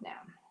start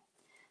now.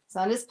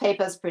 So this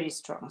paper is pretty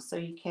strong, so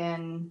you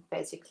can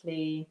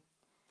basically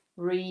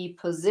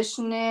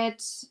reposition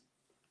it.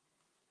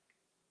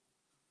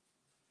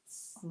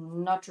 It's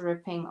not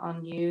ripping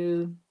on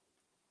you,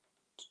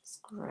 which is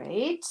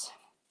great.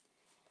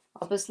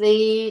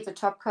 Obviously, the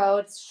top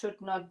coats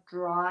should not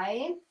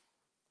dry.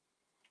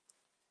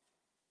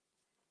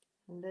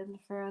 A little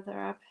further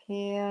up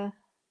here.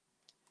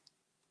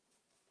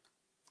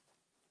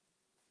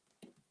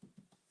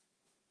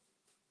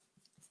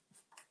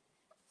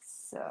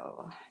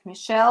 So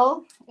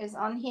Michelle is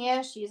on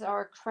here. She's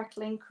our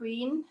crackling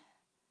queen,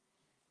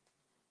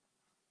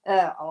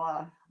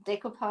 our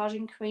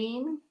decoupaging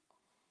queen,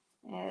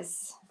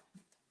 as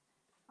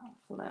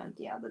I've learned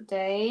the other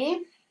day.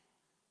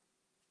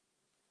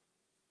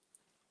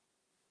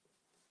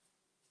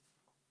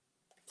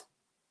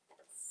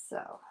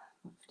 So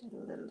move it a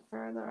little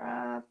further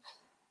up.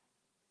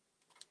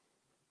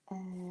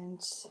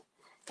 And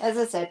as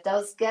I said,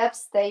 those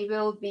gaps, they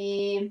will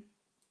be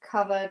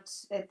covered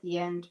at the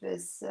end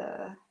with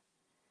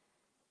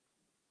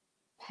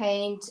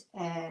paint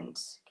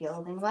and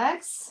gilding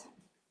wax,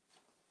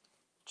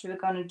 which we're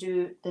going to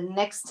do the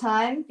next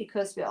time,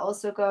 because we're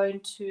also going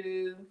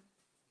to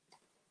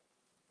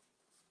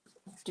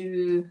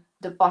do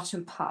the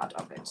bottom part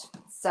of it.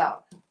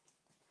 So,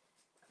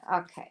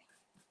 okay.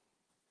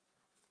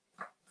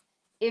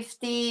 If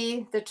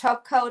the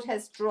top coat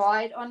has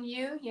dried on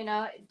you, you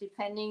know,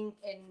 depending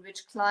in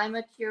which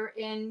climate you're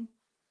in,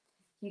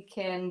 you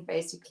can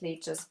basically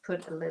just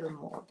put a little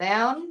more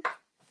down.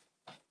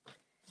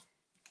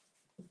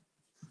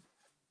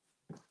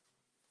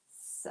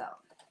 So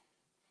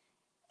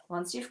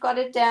once you've got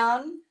it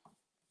down,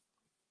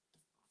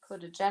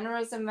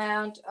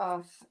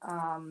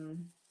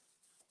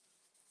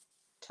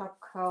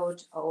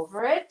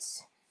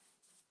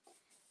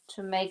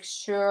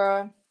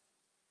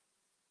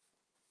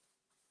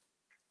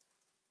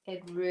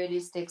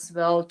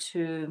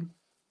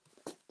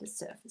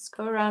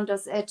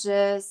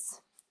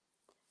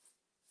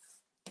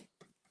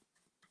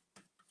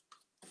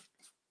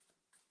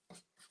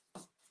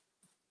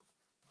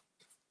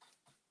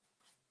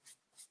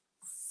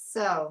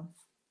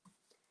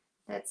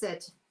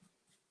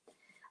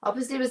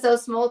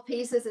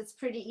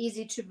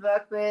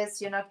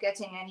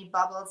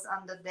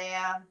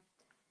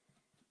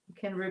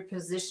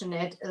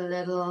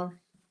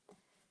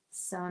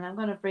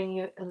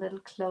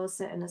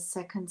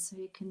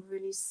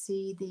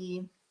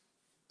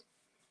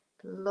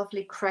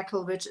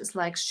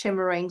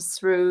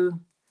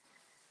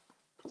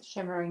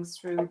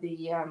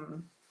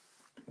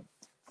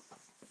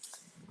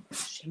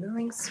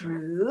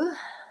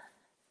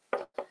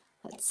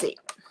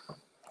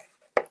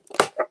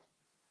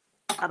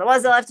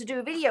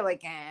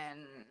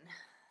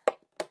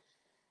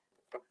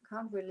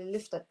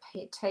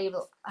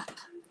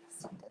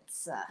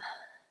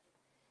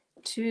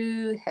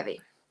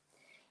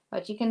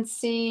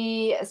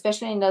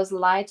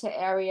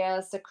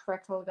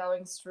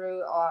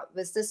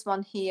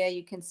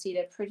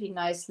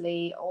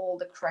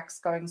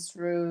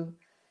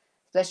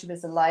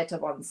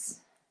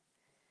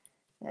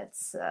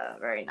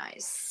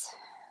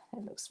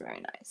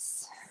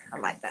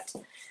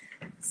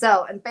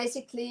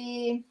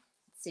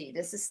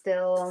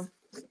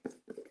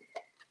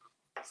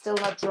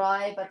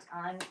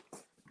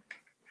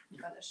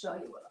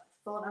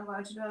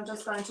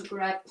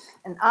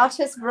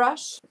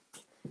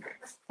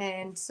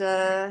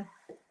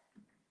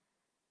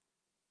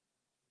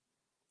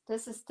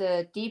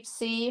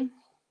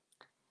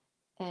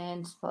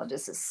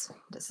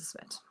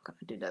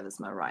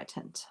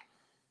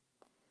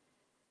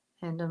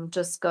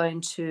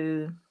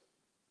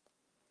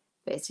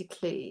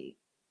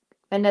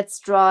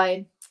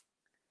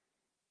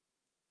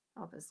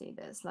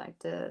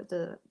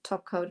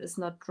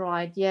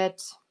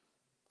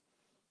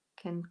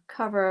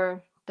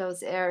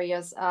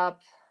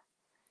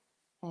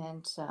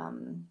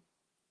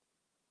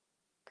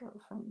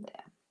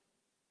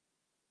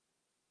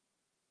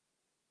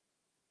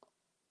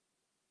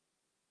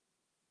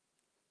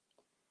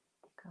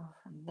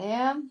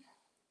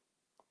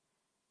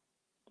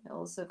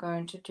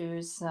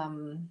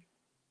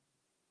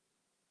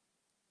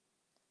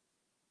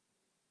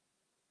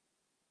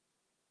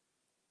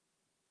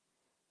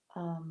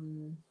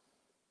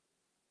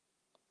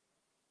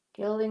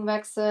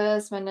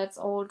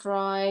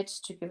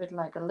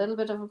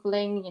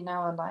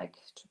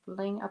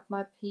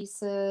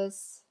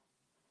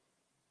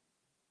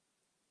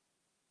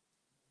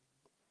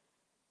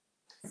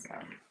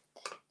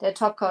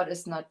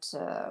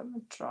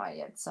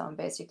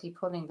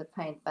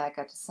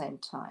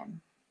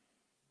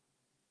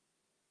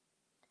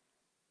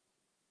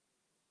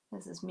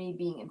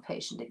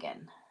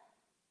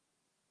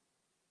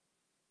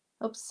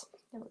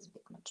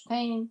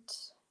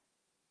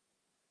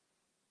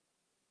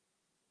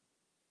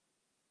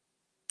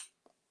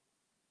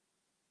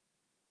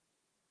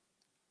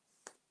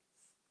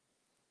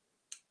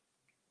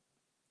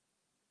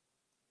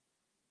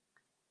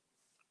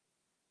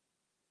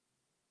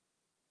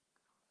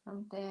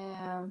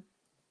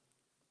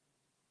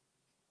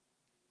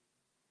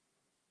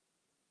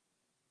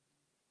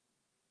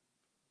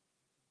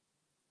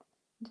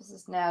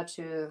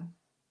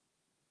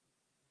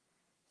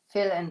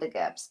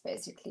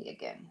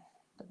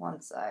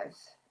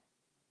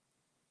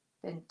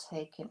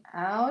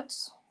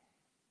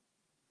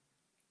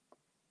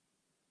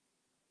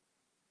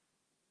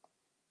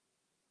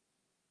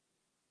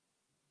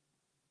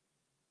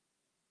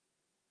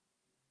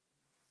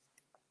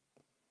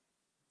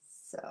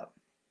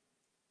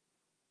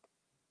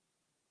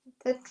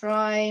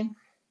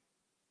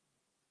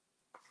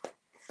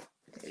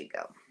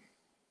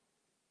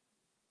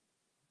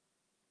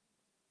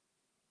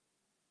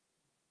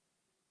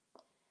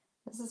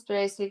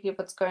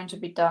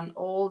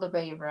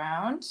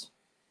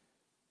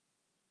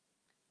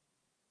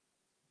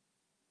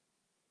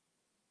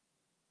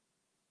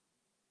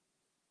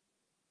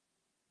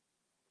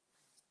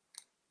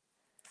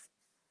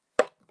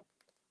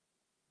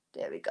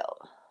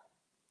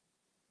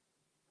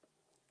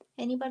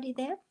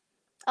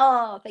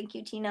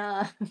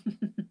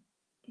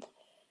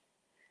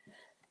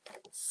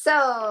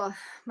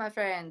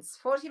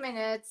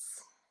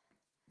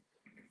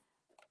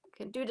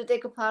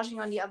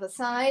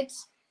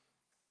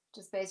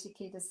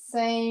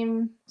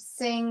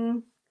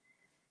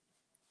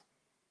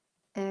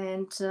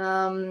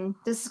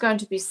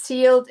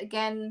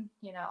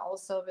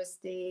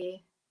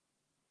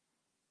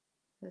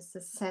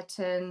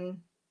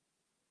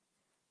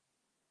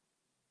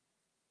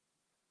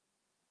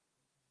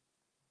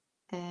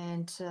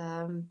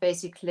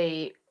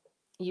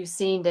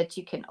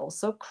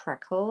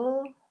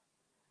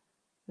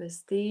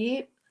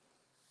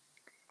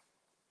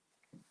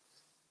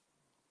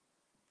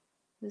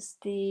 with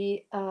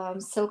the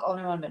silk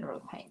ornament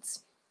mineral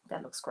paints.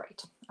 That looks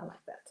great. I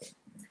like that.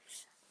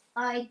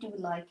 I do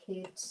like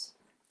it.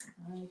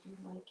 I do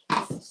like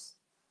it.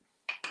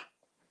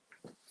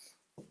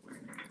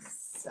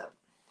 So,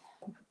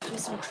 do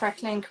some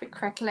crackling, quick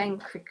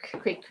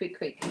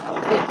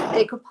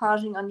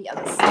decoupaging on the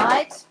other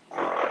side.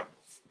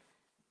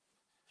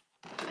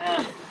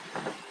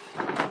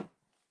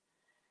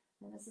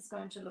 And this is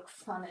going to look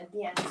fun at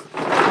the end.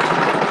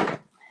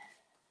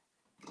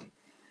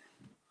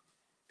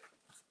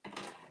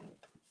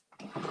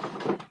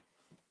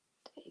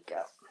 There you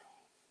go.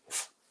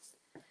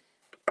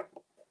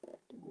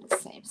 Do the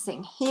same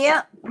thing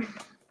here.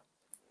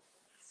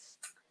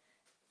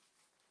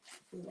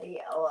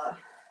 Lay our,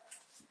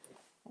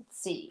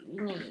 let's see,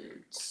 we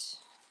need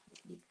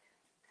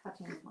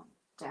cutting one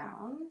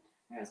down.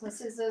 Here's my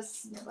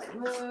scissors, nobody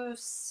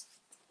moves.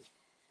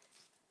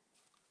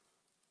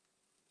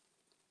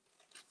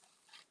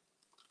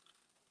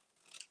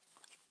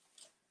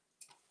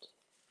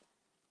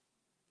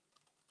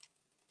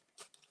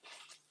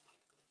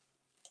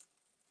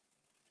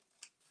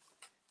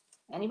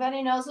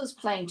 Anybody knows who's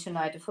playing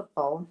tonight, the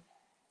football?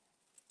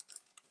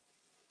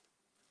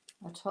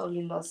 I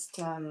totally lost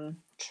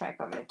track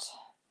of it.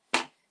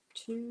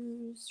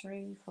 2,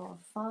 3, 4,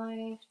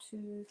 5,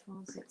 2,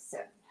 4, 6,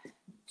 7.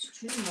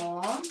 2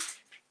 more.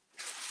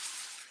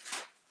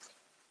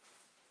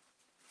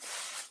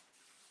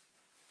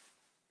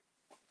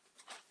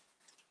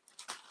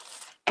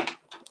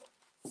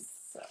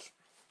 So, let's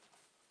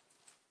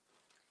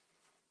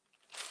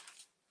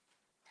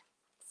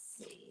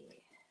see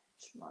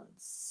which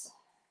ones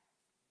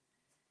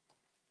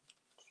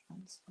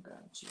I'm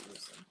going to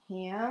use in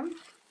here.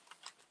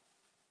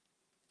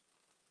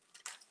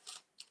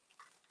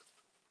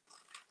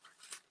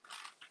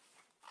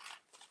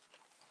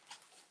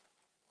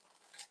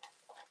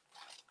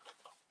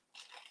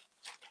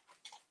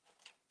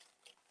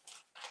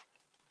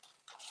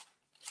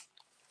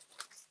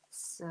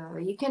 So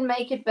you can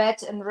make it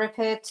bed and rip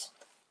it.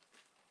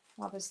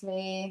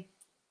 Obviously,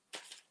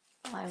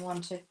 I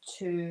wanted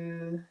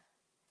to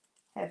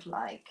have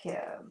like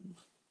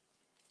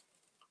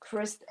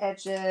crisp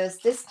edges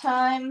this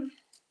time.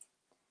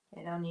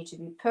 They don't need to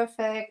be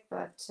perfect,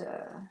 but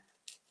a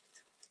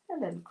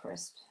little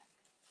crisp.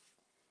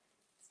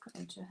 It's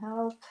going to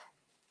help.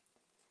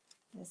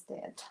 As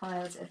there are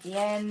tiles at the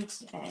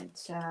end and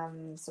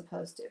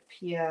supposed to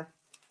appear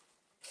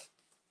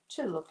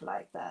to look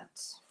like that.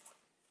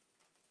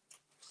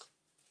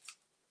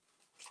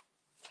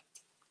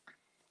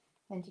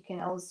 And you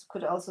can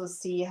could also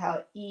see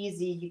how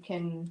easy you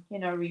can,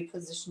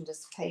 reposition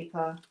this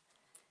paper.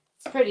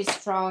 It's pretty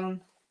strong,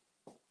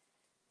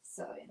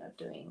 so you're not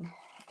doing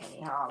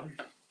any harm.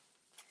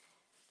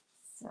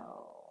 So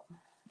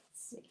let's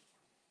see.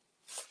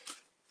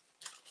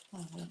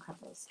 I'm going to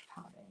cut those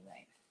apart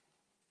anyway.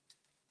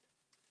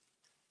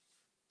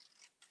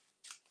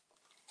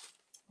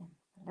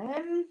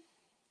 Then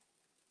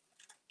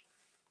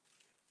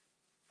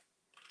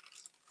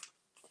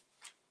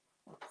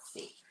let's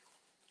see.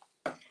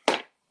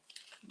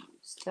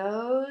 Use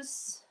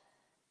those.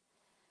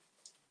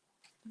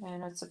 They're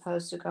not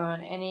supposed to go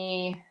in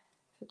any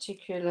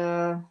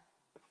particular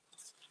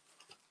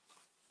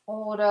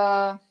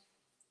order.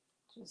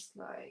 Just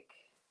like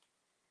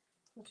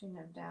putting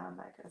them down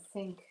like I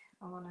think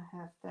I want to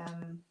have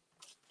them.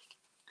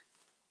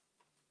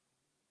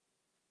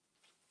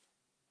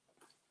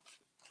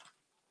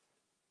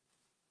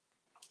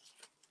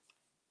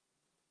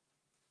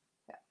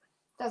 Yeah,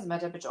 doesn't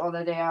matter which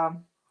order they are.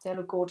 They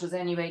look gorgeous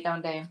anyway,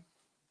 don't they?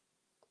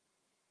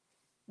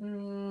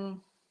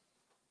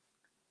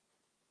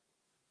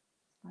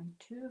 Like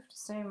 2 of the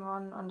same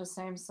one on the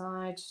same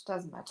side.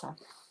 Doesn't matter.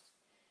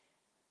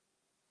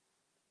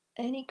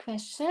 Any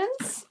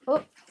questions?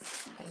 Oh,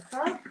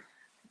 paper.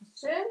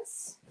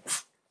 Questions?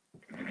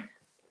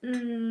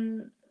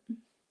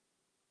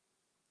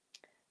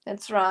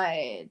 That's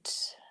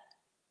right.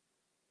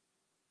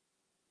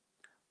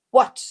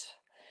 What?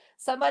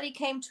 Somebody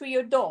came to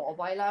your door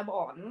while I'm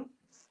on?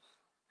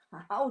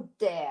 How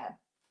dare?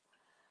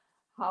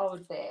 How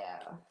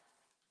dare?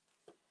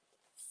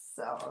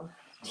 So,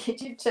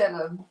 did you tell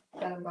him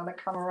that I'm gonna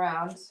come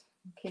around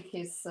and kick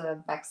his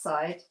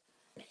backside?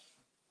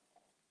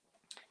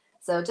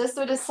 So just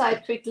to the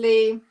side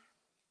quickly,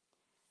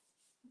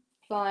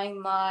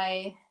 applying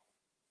my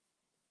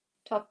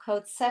top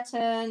coat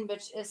satin,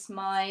 which is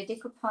my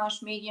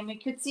decoupage medium. You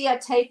could see I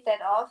taped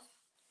that off,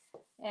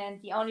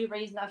 and the only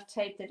reason I've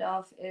taped it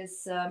off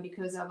is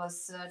because I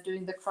was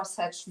doing the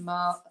crosshatch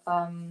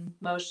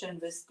motion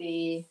with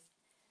the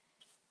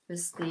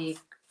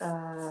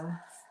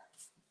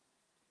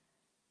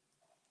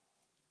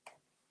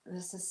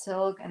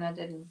silk, and I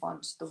didn't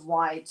want the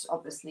white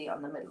obviously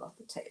on the middle of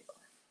the table.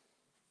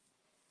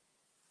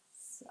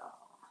 So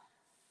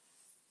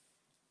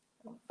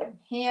open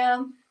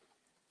here,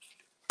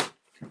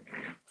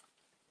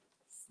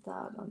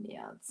 start on the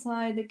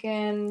outside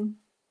again,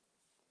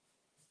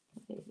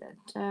 lay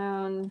that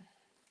down.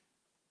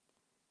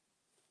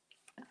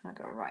 I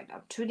go right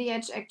up to the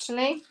edge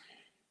actually.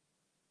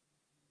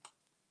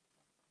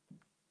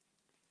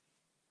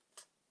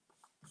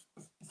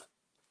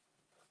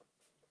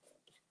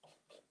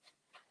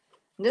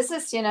 This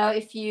is, you know,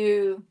 if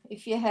you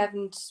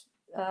haven't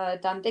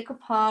done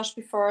decoupage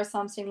before or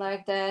something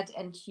like that,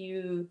 and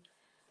you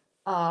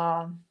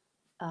are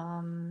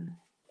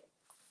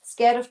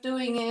scared of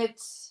doing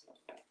it,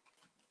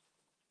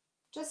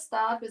 just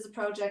start with a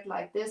project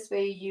like this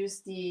where you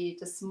use the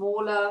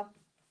smaller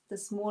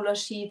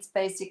sheets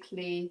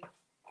basically.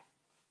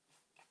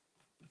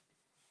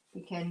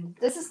 You can,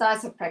 this is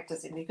nice for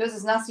practicing because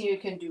there's nothing you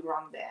can do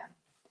wrong there.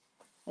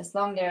 As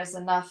long there's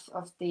enough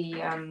of the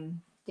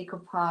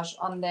decoupage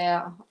on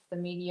there, the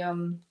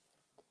medium.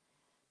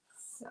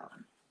 So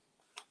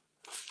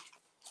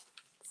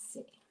let's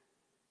see.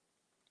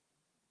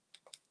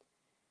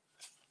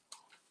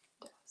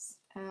 That's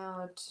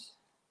out.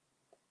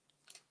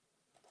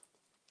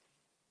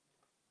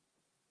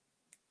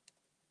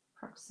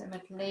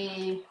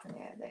 Approximately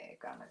where they're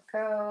gonna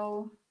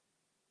go.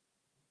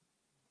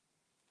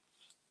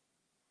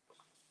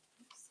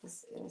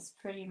 This is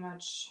pretty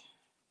much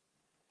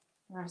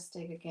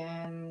rustic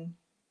again.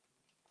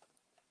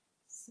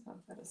 So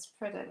I'm gonna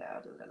spread it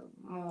out a little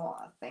more,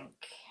 I think.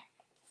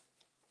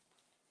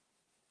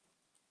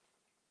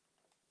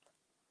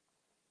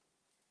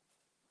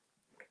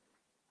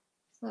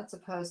 It's not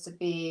supposed to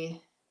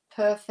be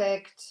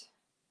perfect.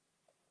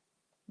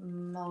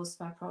 Most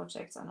of my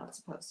projects are not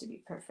supposed to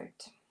be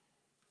perfect.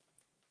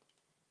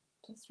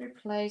 Just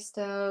replace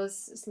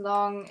those. As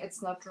long as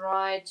it's not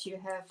right, you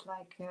have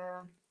like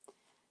a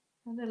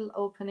little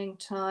opening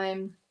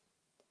time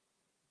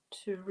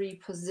to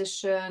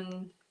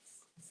reposition.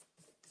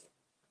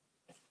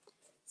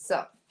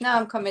 So now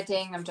I'm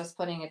committing. I'm just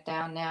putting it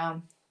down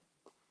now.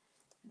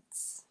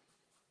 It's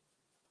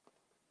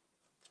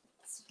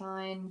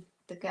fine.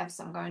 The gaps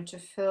I'm going to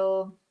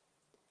fill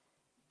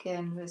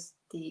again with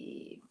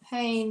the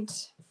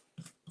paint.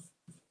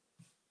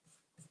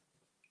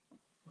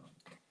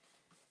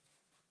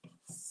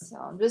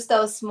 So with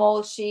those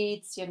small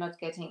sheets, you're not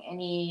getting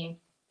any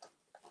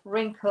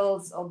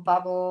wrinkles or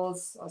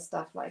bubbles or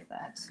stuff like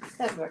that.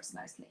 That works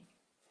nicely.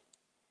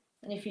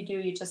 And if you do,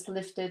 you just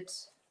lift it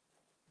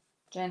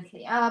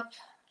gently up,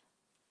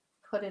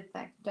 put it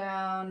back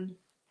down.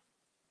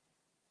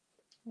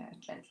 Yeah,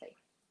 gently.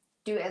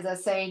 Do as I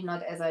say,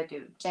 not as I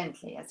do.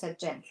 Gently. I said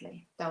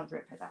gently. Don't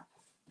rip it up.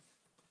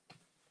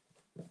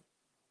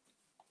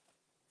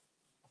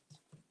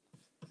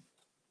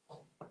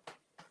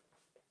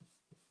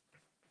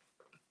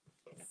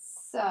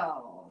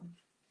 So,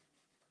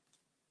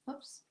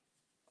 oops.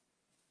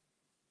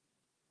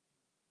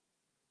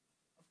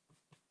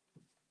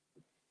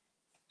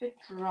 Bit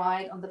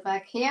dry on the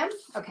back here.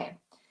 Okay,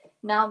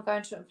 now I'm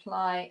going to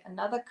apply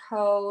another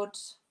coat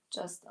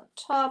just on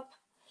top.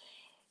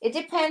 It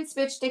depends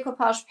which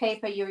decoupage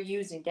paper you're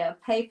using. There are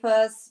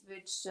papers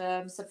which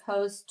are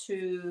supposed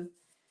to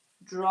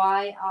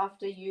dry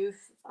after you've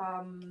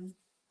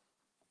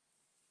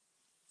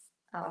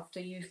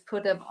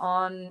put them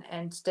on,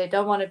 and they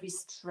don't want to be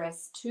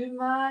stressed too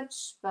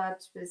much.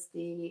 But with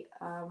the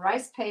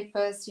rice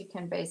papers, you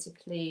can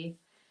basically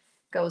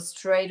go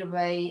straight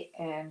away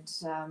and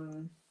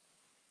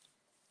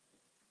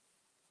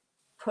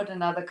put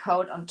another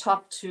coat on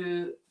top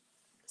to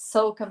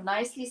soak them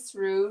nicely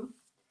through,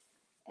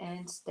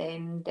 and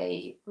then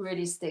they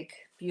really stick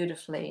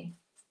beautifully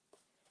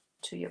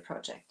to your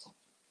project.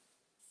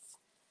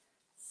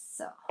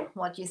 So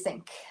what do you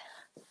think?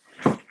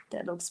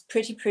 That looks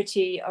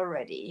pretty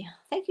already.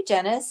 Thank you,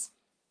 Janice.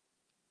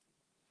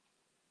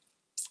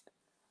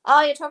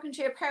 Oh, you're talking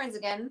to your parents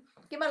again.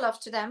 Give my love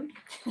to them.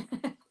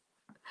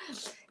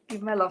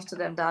 Give my love to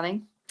them,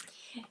 darling.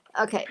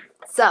 Okay,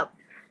 so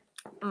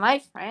my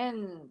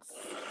friends,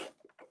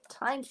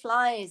 time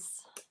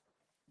flies.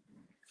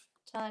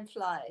 Time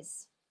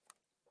flies.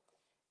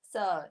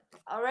 So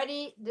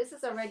already, this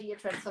is already a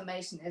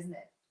transformation, isn't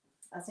it?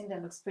 I think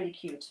that looks pretty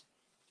cute.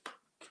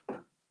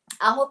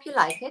 I hope you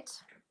like it.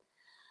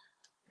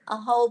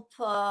 I hope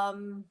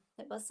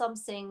there were some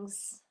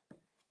things,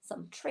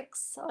 some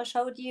tricks I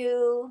showed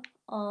you.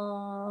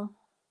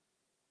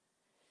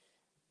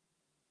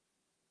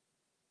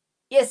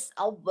 Yes,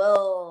 I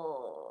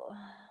will.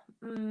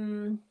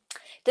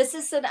 This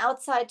is an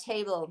outside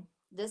table.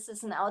 This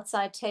is an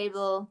outside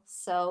table.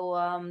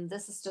 So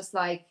this is just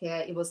like,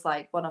 it was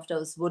like one of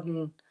those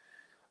wooden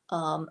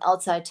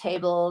outside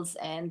tables.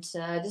 And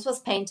this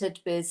was painted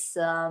with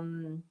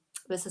the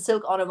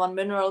Silk Audubon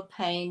mineral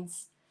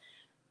paints.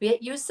 We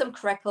used some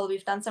Crackle.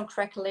 We've done some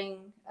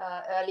crackling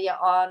earlier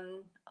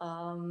on.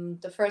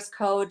 The first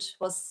coat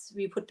was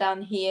we put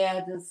down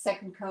here. The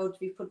second coat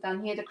we put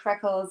down here, the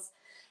Crackles.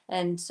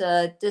 And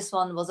this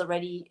one was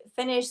already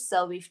finished.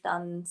 So we've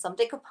done some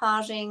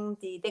decoupaging.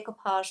 The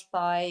decoupage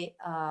by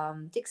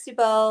Dixie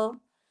Belle.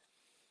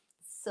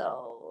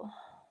 So,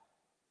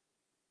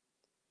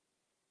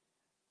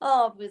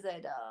 oh,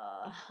 Brizetta,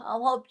 I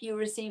hope you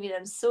receive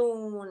them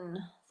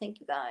soon.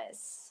 Thank you,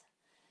 guys.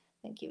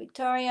 Thank you,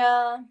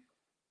 Victoria.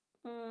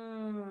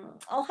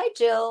 Oh, hi,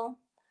 Jill.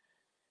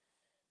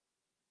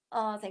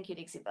 Oh, thank you,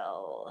 Dixie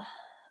Belle.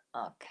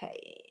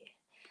 Okay.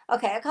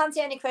 Okay, I can't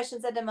see any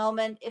questions at the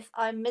moment. If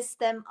I miss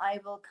them, I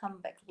will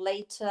come back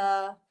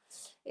later.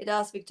 It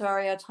does,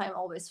 Victoria. Time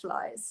always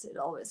flies. It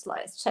always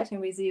flies. Chatting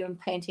with you and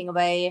painting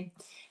away.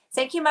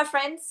 Thank you, my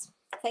friends.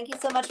 Thank you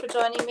so much for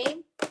joining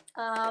me.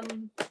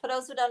 For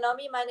those who don't know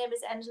me, my name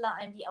is Angela.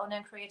 I'm the owner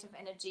and creative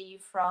energy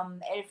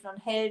from Elfen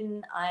and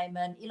Helden. I'm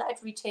an elite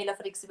retailer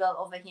for Dixie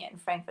over here in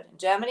Frankfurt in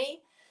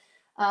Germany.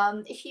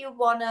 If you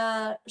want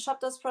to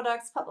shop those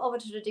products, pop over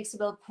to the Dixie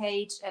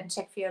page and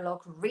check for your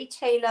local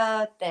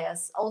retailer.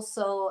 There's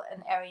also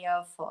an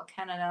area for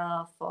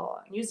Canada,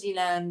 for New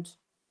Zealand,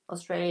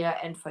 Australia,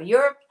 and for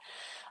Europe.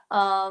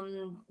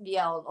 We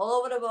are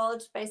all over the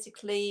world,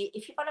 basically.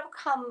 If you want to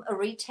become a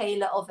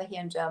retailer over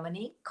here in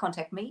Germany,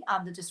 contact me.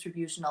 I'm the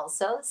distribution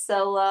also.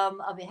 So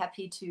I'll be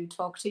happy to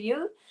talk to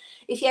you.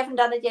 If you haven't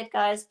done it yet,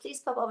 guys, please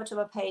pop over to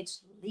my page.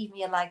 Leave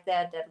me a like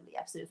there. That would be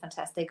absolutely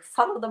fantastic.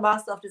 Follow the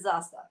Master of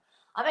Disaster.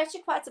 I'm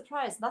actually quite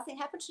surprised. Nothing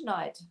happened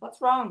tonight.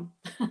 What's wrong?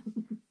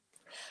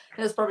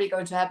 It's probably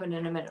going to happen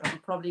in a minute. I'm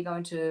probably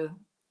going to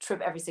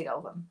trip everything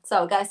over.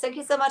 So, guys, thank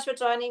you so much for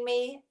joining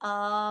me.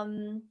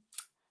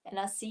 And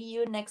I'll see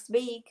you next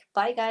week.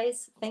 Bye,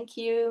 guys. Thank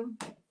you.